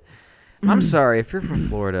 Florida. I'm sorry if you're from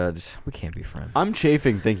Florida. We can't be friends. I'm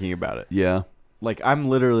chafing thinking about it. yeah. Like I'm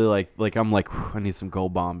literally like I'm like I need some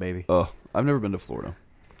Gold Bomb, baby. Oh, I've never been to Florida.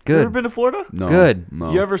 You ever Good. been to Florida? No. Good.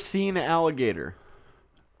 No. You ever seen an alligator?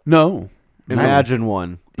 No. Imagine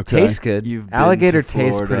one. Okay. Tastes good. You've been Alligator to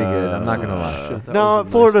tastes pretty Florida. good. I'm not gonna lie. Shit, that No, was a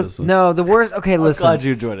nice Florida's- visit. No, the worst. Okay, I'm listen. glad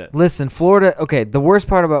you enjoyed it. Listen, Florida. Okay, the worst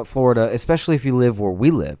part about Florida, especially if you live where we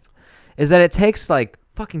live, is that it takes like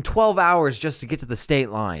fucking 12 hours just to get to the state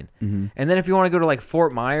line. Mm-hmm. And then if you want to go to like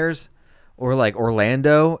Fort Myers or like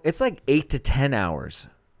Orlando, it's like 8 to 10 hours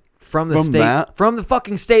from the From state that? from the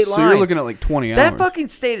fucking state So line. you're looking at like 20 hours. that fucking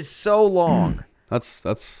state is so long. That's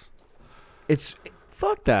It's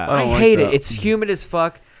Fuck that. I I, don't like hate it. that. It's humid as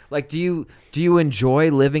fuck. Like do you enjoy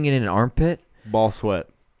living in an armpit? Ball sweat.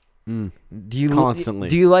 mm. Do you Constantly.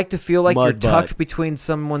 Do you like to feel like Mud you're butt. tucked between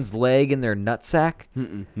someone's leg and their nutsack?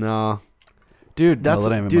 Mm-mm. Nah. Dude, that's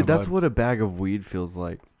that ain't in my that's vibe. what a bag of weed feels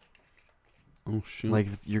like. Oh shit. Like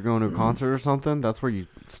if you're going to a concert or something, that's where you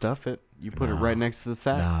stuff it. You put it right next to the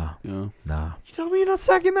sack. Nah, yeah. nah. You tell me you're not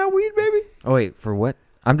sacking that weed, baby? Oh wait, for what?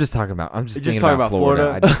 I'm just talking about. I'm just Just thinking talking about about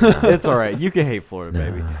Florida. Florida? I It's all right. You can hate Florida,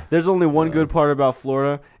 baby. Nah. There's only one good part about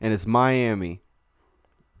Florida, and it's Miami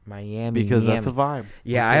Miami, because that's a Miami. vibe.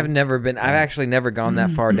 Yeah, I have never been. I've actually never gone that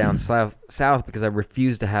far down south because I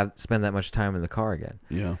refuse to spend that much time in the car again.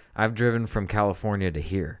 Yeah. I've driven from California to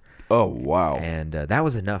here, Oh wow. and that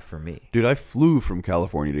was enough for me. Dude, I flew from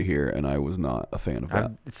California to here, and I was not a fan of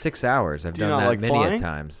that. It's 6 hours. I've Do you done not that like many flying? a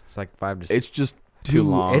times. It's like 5 to 6. It's just Too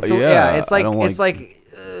long. It's yeah. It's I like don't it's like.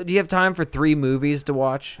 Do you have time for 3 movies to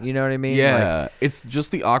watch? You know what I mean? yeah. It's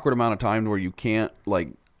just the awkward amount of time where you can't like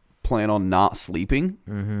plan on not sleeping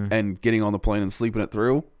and getting on the plane and sleeping it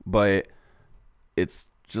through, but it's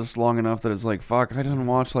just long enough that it's like, fuck, I didn't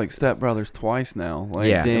watch like Step Brothers twice now. Like,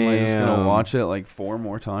 Yeah. am I just gonna Damn. watch it like 4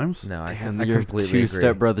 more times? No, I Damn, I you're completely 2 agree.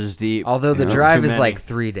 Step Brothers deep. Although the Yeah. That's drive too is many. like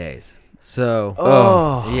 3 days, so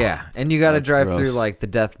Oh. yeah, and you got to That's drive gross. through like the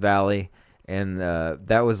Death Valley, and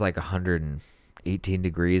that was like 118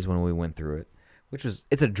 degrees when we went through it, which was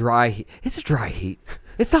it's a dry heat.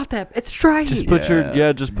 It's It's not that. It's dry Just heat. put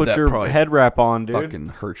that your probably head wrap on, dude. Fucking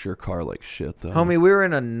hurts your car like shit, though. Homie, we were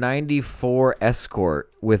in a 94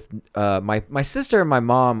 Escort with my sister and my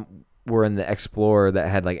mom were in the Explorer that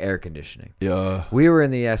had like air conditioning. Yeah. We were in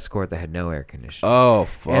the Escort that had no air conditioning. Oh,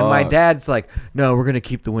 fuck. And my dad's like, no, we're gonna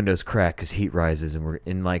keep the windows cracked because heat rises and we're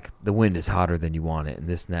in like the wind is hotter than you want it and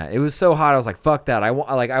this and that. It was so hot, I was like, fuck that. I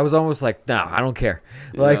was almost like, no, I don't care.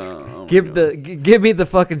 Like, oh give me the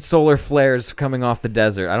fucking solar flares coming off the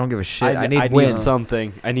desert. I don't give a shit. I need wind.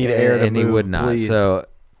 something. I need air to and move. he would not. Please. So,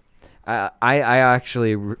 I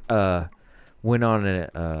actually went on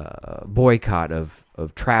a boycott of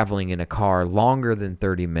traveling in a car longer than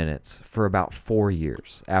 30 minutes for about 4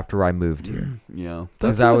 years after I moved here. Yeah.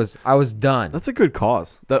 Because I was done. That's a good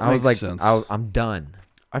cause. That I makes was like, sense. I'm done.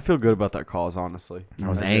 I feel good about that cause, honestly. I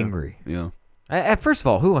was do. angry. Yeah. First of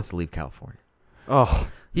all, who wants to leave California? Oh,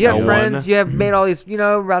 You have No friends. one. You have made all these.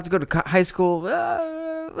 About to go to high school.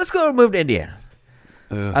 Let's go move to Indiana.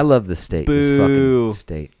 I love this state. This Boo. fucking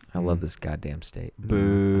state. I love this goddamn state.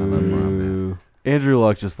 boo. I love where I'm Andrew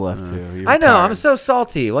Luck just left too. He I know. retired. I'm so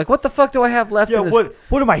salty. Like, what the fuck do I have left Yeah, in this?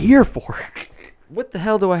 what am I here for? What the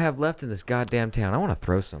hell do I have left in this goddamn town? I want to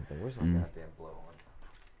throw something. Where's my goddamn blowhorn?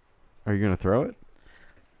 Are you gonna throw it?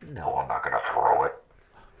 No, I'm not gonna throw it.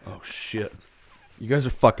 Oh, shit. You guys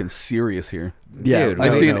are fucking serious here. Yeah, Dude, I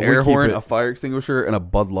no, see an we air keep horn, it. a fire extinguisher, and a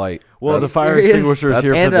Bud Light. Well, the That's fire serious? extinguisher is That's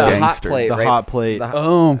here and for a the hot gangster. plate. the right? hot plate. The-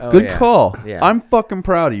 Oh, Oh, good yeah. call. Yeah. I'm fucking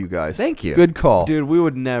proud of you guys. Thank you. Good call. Dude, we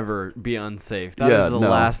would never be unsafe. That is Yeah, the no.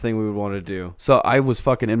 last thing we would want to do. So I was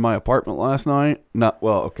fucking in my apartment last night.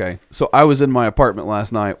 Okay. So I was in my apartment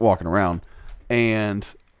last night walking around, and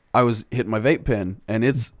I was hitting my vape pen, and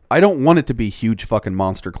I don't want it to be huge fucking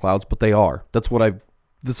monster clouds, but they are.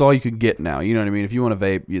 That's all you can get now. You know what I mean? If you want to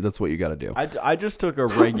vape, that's what you got to do. I just took a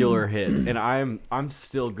regular hit, and I'm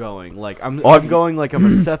still going. Like I'm Oh, going like I'm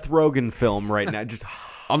a Seth Rogen film right now. Just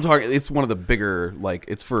I'm talking. It's one of the bigger, like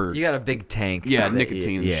it's for You got a big tank. yeah that-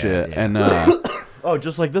 nicotine yeah, and shit, yeah. and oh,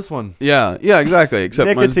 just like this one. yeah exactly.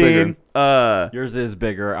 Except mine's bigger. Nicotine. Yours is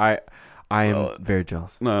bigger. I am very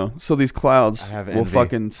jealous. No. So these clouds I have will envy.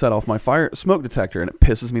 fucking set off my smoke detector, and it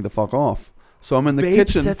pisses me the fuck off. So I'm in the Vape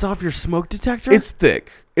kitchen. sets off your smoke detector. It's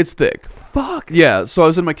thick. fuck. Yeah. So I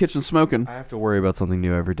was in my kitchen smoking. I have to worry about something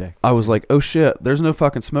new every day. I was like, oh shit, there's no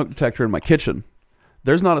fucking smoke detector in my kitchen.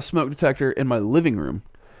 There's not a smoke detector in my living room.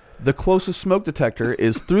 The closest smoke detector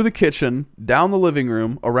is through the kitchen, down the living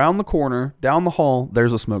room, around the corner, down the hall.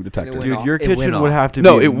 There's a smoke detector. went Dude, off. your It went kitchen off. would have to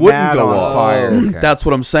No, be it wouldn't mad go on off. fire. Okay. That's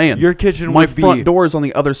what I'm saying. Your kitchen my would front be door is on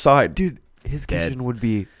the other side. dude. His Dead. kitchen would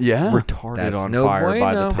be Yeah. retarded That's on no fire by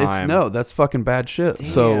bueno. the time. That's fucking bad shit. Damn.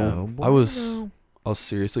 So No I was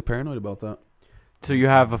seriously paranoid about that. So you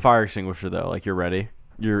have a fire extinguisher though, like you're ready.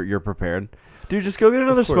 You're prepared. Dude, just go get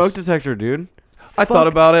another course. smoke detector, dude. I thought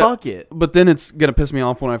about it. Fuck it. But then it's gonna piss me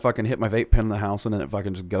off when I fucking hit my vape pen in the house and then it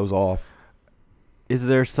fucking just goes off. Is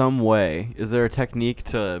there some way? Is there a technique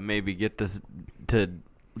to maybe get this to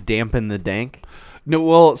dampen the dank? No,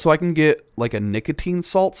 well, so I can get like a nicotine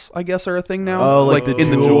salts, I guess, are a thing now. Oh, like the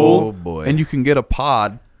in the Juul? Juul, Oh boy. and you can get a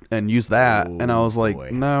pod and use that. And I was like, boy.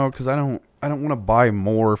 no, because I don't want to buy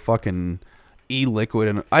more fucking e-liquid,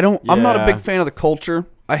 and I'm not a Yeah. big fan of the culture.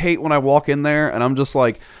 I hate when I walk in there and I'm just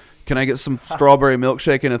like, can I get some strawberry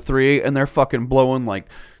milkshake in a 3? And they're fucking blowing like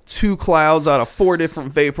 2 clouds out of 4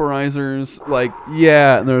 different vaporizers. Like,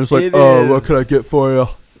 yeah, and they're just like, It what is- can I get for you?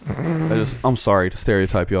 I'm sorry to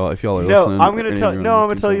stereotype y'all if y'all are listening. I'm gonna any tell. of you No, on I'm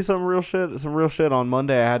gonna tell you nicotine some real shit. Some real shit. On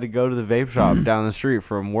Monday, I had to go to the vape shop down the street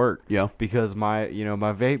from work. Yeah. Because my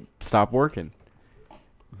vape stopped working.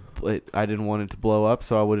 I didn't want it to blow up,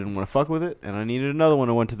 so I wouldn't want to fuck with it, and I needed another one.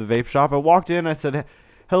 I went to the vape shop. I walked in. I said,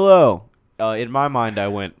 "Hello." In my mind, I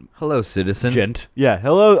went, Hello, citizen. "Gent." Yeah.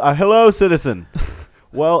 Hello, citizen.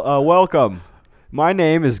 Welcome. My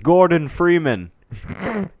name is Gordon Freeman.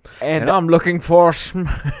 And I'm looking for some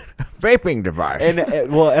vaping device. And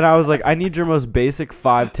I was like, I need your most basic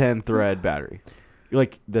 510 thread battery,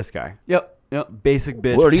 like this guy, Yep. basic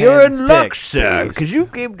bitch. well, pen you're in stick, luck, sir, please. because you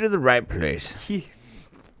came to the right place. He-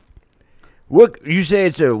 What you say?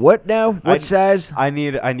 It's a what now? What size? I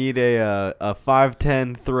need a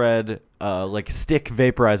 510 thread like stick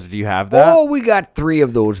vaporizer. Do you have that? Oh, we got 3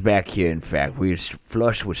 of those back here. In fact, we're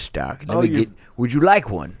flush with stock. Let Oh, me you- get. Would you like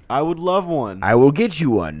one? I would love one. I will get you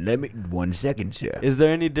one. Let me 1 second, sir. Is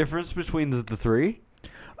there any difference between the 3?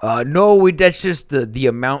 No, that's just the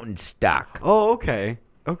amount in stock. Oh, okay.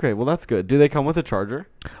 Okay, well that's good. Do they come with a charger?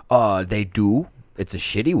 They do. It's a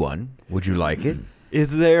shitty one. Would you like it?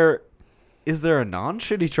 Is there a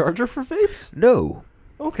non-shitty charger for vapes? No.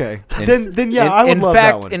 Okay. Then yeah, I would in love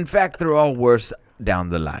fact, that one. In fact, they're all worse down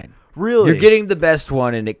the line. Really? You're getting the best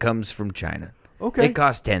one, and it comes from China. Okay. It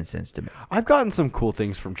costs 10 cents to make. I've gotten some cool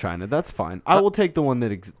things from China. That's fine. I will take the one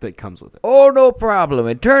that comes with it. Oh, no problem.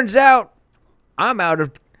 It turns out I'm out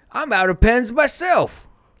of pens myself.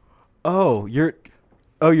 Oh, you're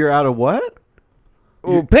out of what?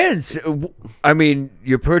 Oh, pens. I mean,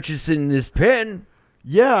 you're purchasing this pen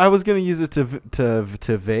Yeah, I was gonna use it to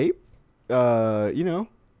vape. You know.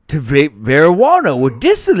 to vape marijuana with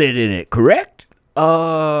distillate in it, correct?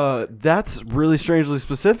 That's really strangely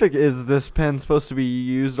specific. Is this pen supposed to be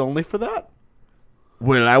used only for that?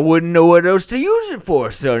 Well, I wouldn't know what else to use it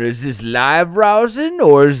for, son. Is this live rousing,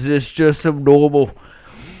 or is this just some normal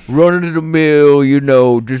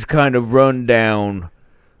run-of-the-mill, just kind of run down,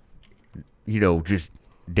 just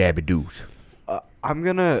dabby-doos? I'm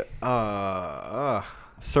gonna,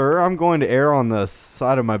 sir, I'm going to err on the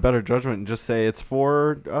side of my better judgment and just say it's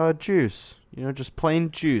for juice. Just plain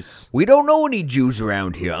juice. We don't know any Jews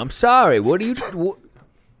around here. I'm sorry.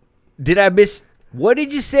 Did I miss? What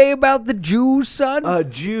did you say about the Jews,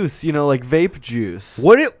 son? Juice. Like vape juice.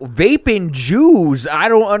 Vaping Jews? I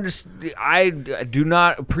don't understand. I do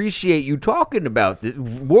not appreciate you talking about this.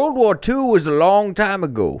 World War II was a long time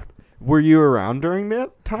ago. Were you around during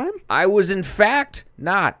that time? I was, in fact,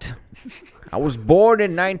 not. I was born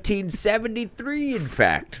in 1973, in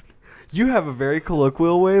fact. You have a very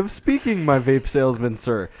colloquial way of speaking, my vape salesman,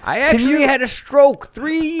 sir. I actually had a stroke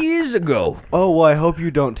 3 years ago. Oh, well, I hope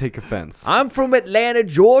you don't take offense. I'm from Atlanta,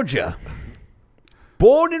 Georgia.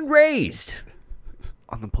 Born and raised.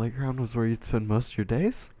 On the playground was where you'd spend most of your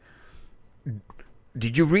days?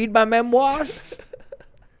 Did you read my memoirs?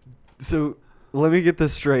 So, let me get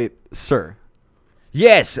this straight, sir.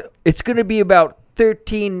 Yes, it's going to be about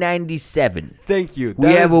 $13.97. Thank you.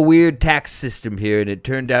 We have a weird tax system here, and it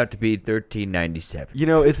turned out to be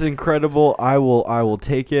 $13.97. It's incredible. I will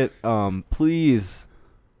take it. Please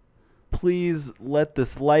let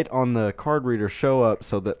this light on the card reader show up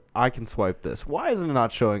so that I can swipe this. Why isn't it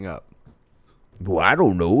not showing up? Well, I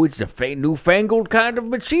don't know. It's a newfangled kind of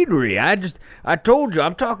machinery. I told you,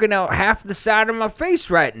 I'm talking out half the side of my face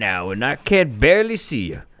right now, and I can't barely see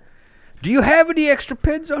you. Do you have any extra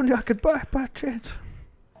pens on you I could buy by chance?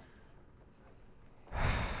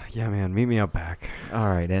 Yeah, man. Meet me out back. All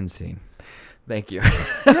right, end scene. Thank you.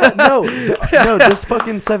 Yeah, no. This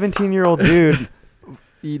fucking 17-year-old dude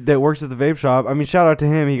that works at the vape shop. I mean, shout out to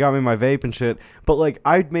him. He got me my vape and shit. But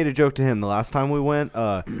I made a joke to him the last time we went.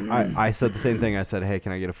 I said the same thing. I said, "Hey,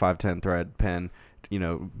 can I get a 510 thread pen?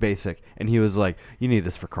 Basic." And he was like, "You need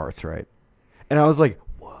this for carts, right?" And I was like,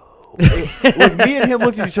 me and him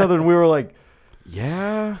looked at each other and we were like,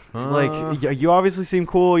 yeah, you obviously seem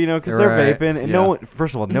cool, because they're right. vaping. And no one,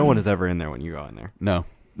 first of all, no one is ever in there when you go in there. No.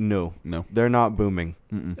 They're not booming.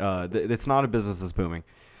 It's not a business that's booming.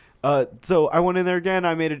 So I went in there again.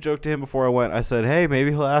 I made a joke to him before I went. I said, hey,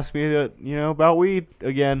 maybe he'll ask me about weed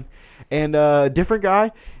again. And different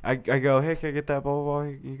guy, I go, hey, can I get that, blah, blah,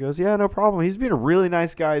 blah. He goes, yeah, no problem. He's being a really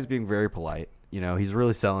nice guy. He's being very polite. He's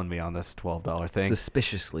really selling me on this $12 thing.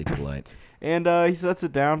 Suspiciously polite. And he sets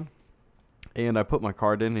it down, and I put my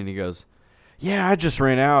card in, and he goes, yeah, I just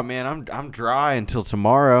ran out, man. I'm dry until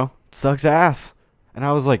tomorrow. Sucks ass. And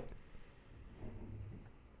I was like,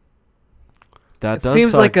 that does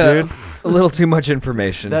seems suck, like dude. a little too much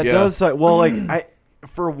information. That does suck. Well,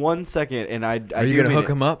 for 1 second, and I Are you going to hook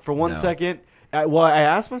him up? For one second, I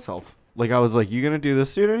asked myself, I was like, you going to do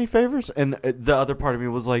this dude any favors? And the other part of me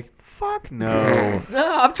was like, fuck no.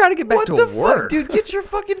 No, I'm trying to get back to work. Fuck, dude? Get your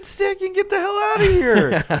fucking stick and get the hell out of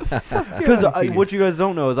here. Because what you guys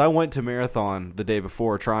don't know is I went to Marathon the day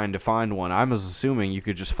before trying to find one. I was assuming you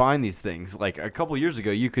could just find these things. Like a couple years ago,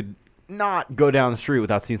 you could not go down the street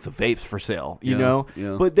without seeing some vapes for sale, you know?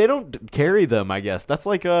 Yeah. But they don't carry them, I guess. That's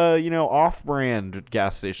like a, off-brand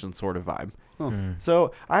gas station sort of vibe. Huh.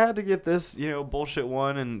 So I had to get this, bullshit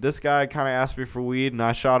one, and this guy kind of asked me for weed, and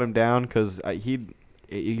I shot him down because he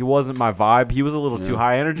wasn't my vibe. He was a little too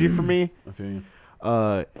high energy for me. I feel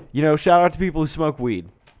you. Shout out to people who smoke weed.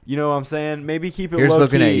 You know what I'm saying? Maybe keep it Here's low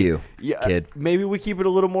looking key. at you, Yeah, kid. Maybe we keep it a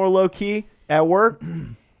little more low key at work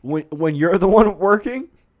when you're the one working,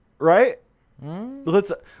 right?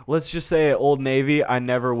 Let's just say at Old Navy, I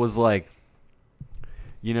never was like,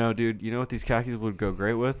 dude, you know what these khakis would go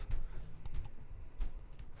great with?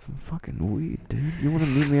 Some fucking weed, dude. You want to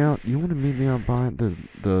meet me out? You want to meet me out behind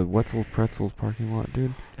the Wetzel's Pretzels parking lot,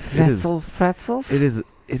 dude? Wetzel's Pretzels? It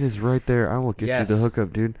is right there. I will get you the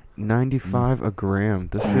hookup, dude. 95 a gram.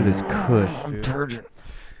 This shit is kush. I'm turgid.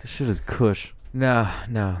 This shit is kush. No,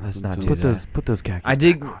 let's not do Put that. put those khakis. I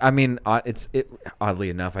did. back on. I mean, oddly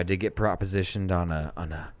enough, I did get propositioned on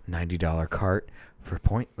a $90 cart for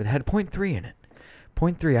it had 0.3 in it.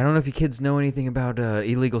 Point 3. I don't know if you kids know anything about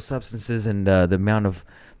illegal substances and the amount of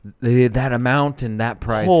that amount and that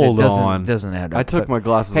price. Hold it doesn't, on. Doesn't add up. I took But my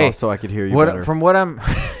glasses hey, off so I could hear you better. from what I'm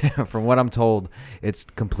from what I'm told, it's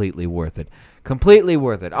completely worth it. Completely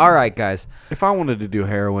worth it. All right, guys. If I wanted to do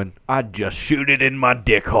heroin, I'd just shoot it in my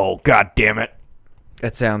dick hole. God damn it.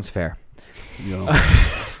 That sounds fair. You know,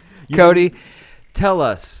 Cody, tell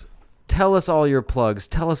us all your plugs.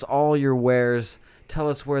 Tell us all your wares. Tell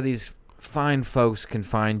us where these fine folks can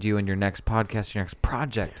find you in your next podcast, your next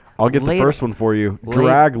project. I'll get the Later. first one for you. Late-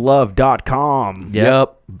 Draglove.com.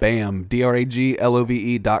 Yep. Bam.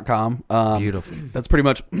 DRAGLOVE.com. Beautiful. That's pretty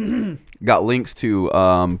much got links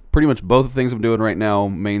to pretty much both the things I'm doing right now.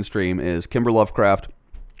 Mainstream is Kimber Lovecraft,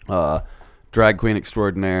 Drag Queen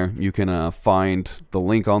Extraordinaire. You can find the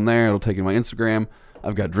link on there. It'll take you to my Instagram.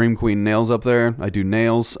 I've got Dream Queen nails up there. I do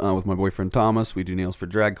nails with my boyfriend Thomas. We do nails for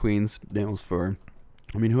drag queens, nails for,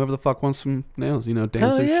 whoever the fuck wants some nails,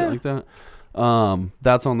 dancers, yeah. shit like that.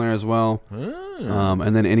 That's on there as well.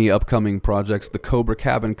 And then any upcoming projects. The Cobra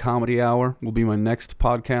Cabin Comedy Hour will be my next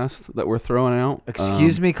podcast that we're throwing out.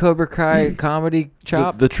 Excuse me, Cobra Kai Comedy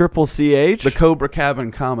Chop. The triple CH? The Cobra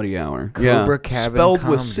Cabin Comedy Hour. Cobra Cabin spelled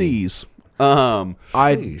with Comedy. C's.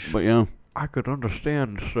 Sheesh. But yeah. I could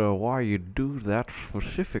understand why you do that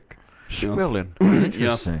specific spelling.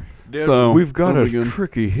 Interesting. So, we've got it'll a be good.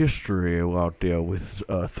 tricky history out there with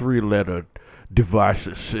three-letter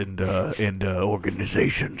devices and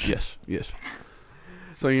organizations. Yes.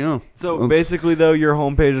 So yeah. So Let's- basically, though, your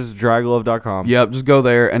homepage is draglove.com. Yep, just go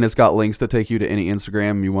there, and it's got links to take you to any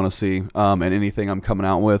Instagram you want to see, and anything I'm coming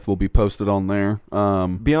out with will be posted on there.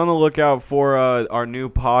 Be on the lookout for our new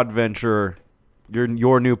pod venture,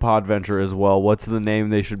 your new pod venture as well. What's the name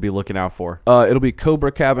they should be looking out for? It'll be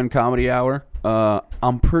Cobra Cabin Comedy Hour.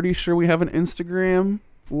 I'm pretty sure we have an Instagram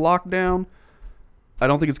lockdown. I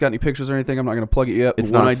don't think it's got any pictures or anything. I'm not going to plug it yet.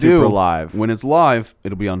 It's but when not I super do, live. When it's live,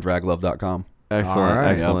 it'll be on draglove.com. Excellent, All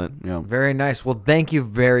right. excellent. Yeah. Very nice. Well, thank you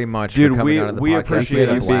very much Dude, for coming out of the we podcast. appreciate We had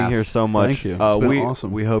you a being blast. here so much. Thank you. It's been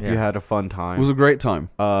awesome. We hope you Yeah. had a fun It time. was a great time.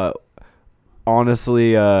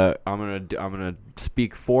 Honestly, I'm gonna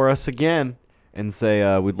speak for us again and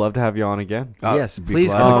say we'd love to have you on again. Yes, Be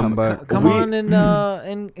please glad to come, come back. come We- on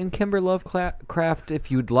and Kimber Lovecraft if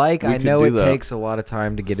you'd like. We I could know do it that. takes a lot of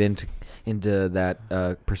time to get into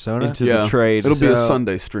that persona. Into the trade. It'll be a So-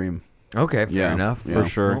 Sunday stream. Okay, fair Yeah, enough. yeah. For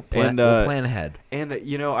sure. We'll plan, And, we'll plan ahead. And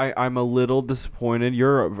I'm a little disappointed.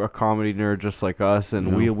 You're a comedy nerd just like us, and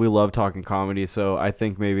Yeah. we love talking comedy. So I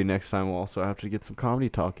think maybe next time we'll also have to get some comedy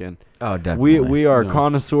talk in. Oh, definitely. We are Yeah.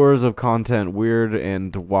 connoisseurs of content, weird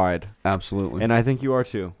and wide, Absolutely. and I think you are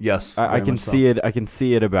too. yes. I very can much so. see it. I can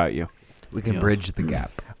see it about you. We can Yeah. bridge the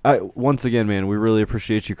gap. Once again, man, we really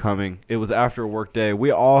appreciate you coming. It was after a work day. We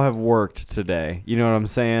all have worked today. You know what I'm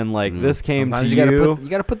saying? Like Mhm. this came Sometimes to you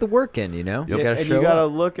gotta put the work in. You know, Yep. you gotta and show you gotta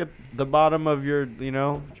up. look at the bottom of your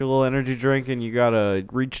little energy drink, and you gotta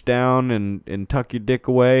reach down and tuck your dick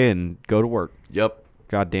away and go to work. Yep.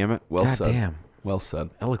 God damn it. Well God said. damn, Well said.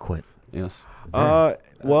 eloquent. Yes.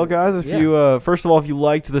 Well, guys, if yeah. you first of all, if you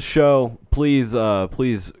liked the show, please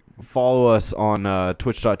follow us on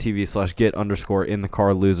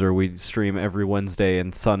twitch.tv/get_in-the-car-loser. We stream every Wednesday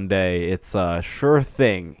and Sunday. It's a sure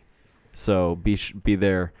thing. So be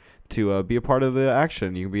there to be a part of the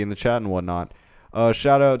action. You can be in the chat and whatnot.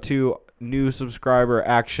 Shout out to new subscriber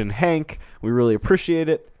Action Hank. We really appreciate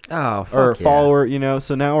it. Oh, fuck Or yeah. follower,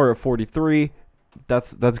 so now we're at 43.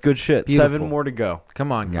 That's good shit. Beautiful. 7 more to go.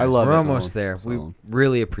 Come on, guys. I love We're it. almost there. We Solid.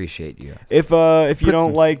 really appreciate you. If you Put don't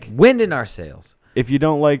some like wind in our sails. If you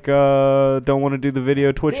don't want to do the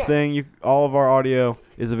video Twitch thing, all of our audio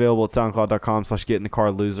is available at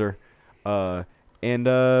soundcloud.com/getinthecarloser. And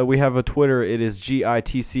we have a Twitter. It is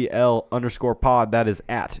GITCL_pod. That is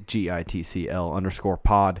at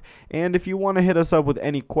GITCL_pod. And if you want to hit us up with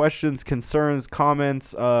any questions, concerns,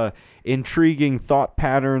 comments, intriguing thought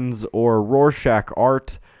patterns, or Rorschach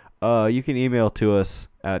art, you can email to us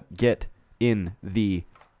at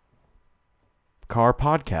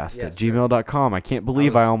getinthecarpodcast@gmail.com. I can't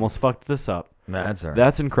believe I almost fucked this up. That's all right.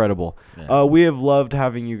 That's incredible. Yeah. We have loved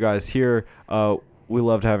having you guys here. We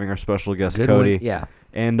loved having our special guest Good Cody. one. Yeah.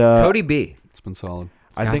 And Cody B. It's been solid.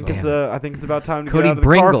 I think it's about time to Cody get out of the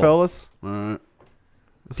car, Bringle. fellas. All right.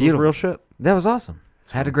 This Beautiful. was real shit. That was awesome.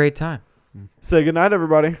 Had a great time. Say goodnight,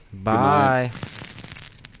 everybody. Bye.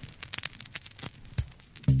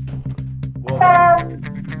 Wow,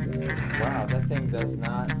 that thing does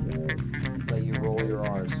not let you roll your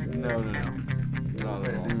R's. No. Not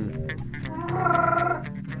at all.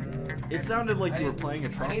 It sounded like you were playing a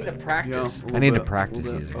trumpet. I need to practice. Yeah, I need to bit, practice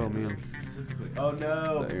little bit. using Oh it. man, Oh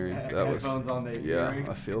no! that earring. That was Headphones on the yeah. earring.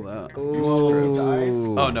 I feel that.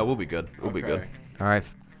 Ooh. Oh no, we'll be good. We'll be good. All right.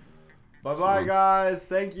 Bye bye, guys.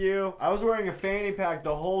 Thank you. I was wearing a fanny pack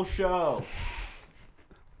the whole show.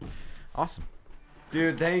 Awesome.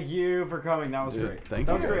 Dude, thank you for coming. That was Dude, great. Thank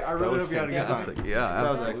that you. was great. guys. I That really was hope you had a good fantastic. time. Yeah, That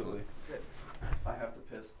was absolutely. I have to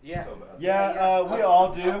piss. Yeah. So bad. Yeah, we Up all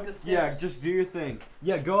the- do. up the Yeah, stairs. just do your thing.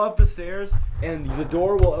 Yeah, go up the stairs, and the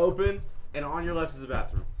door will open, and on your left is the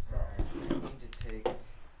bathroom. Sorry. I need to take. I'm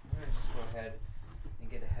gonna just go ahead and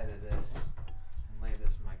get ahead of this and lay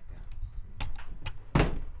this mic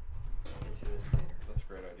down. Get to this later. That's a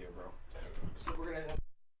great idea, bro. So we're gonna.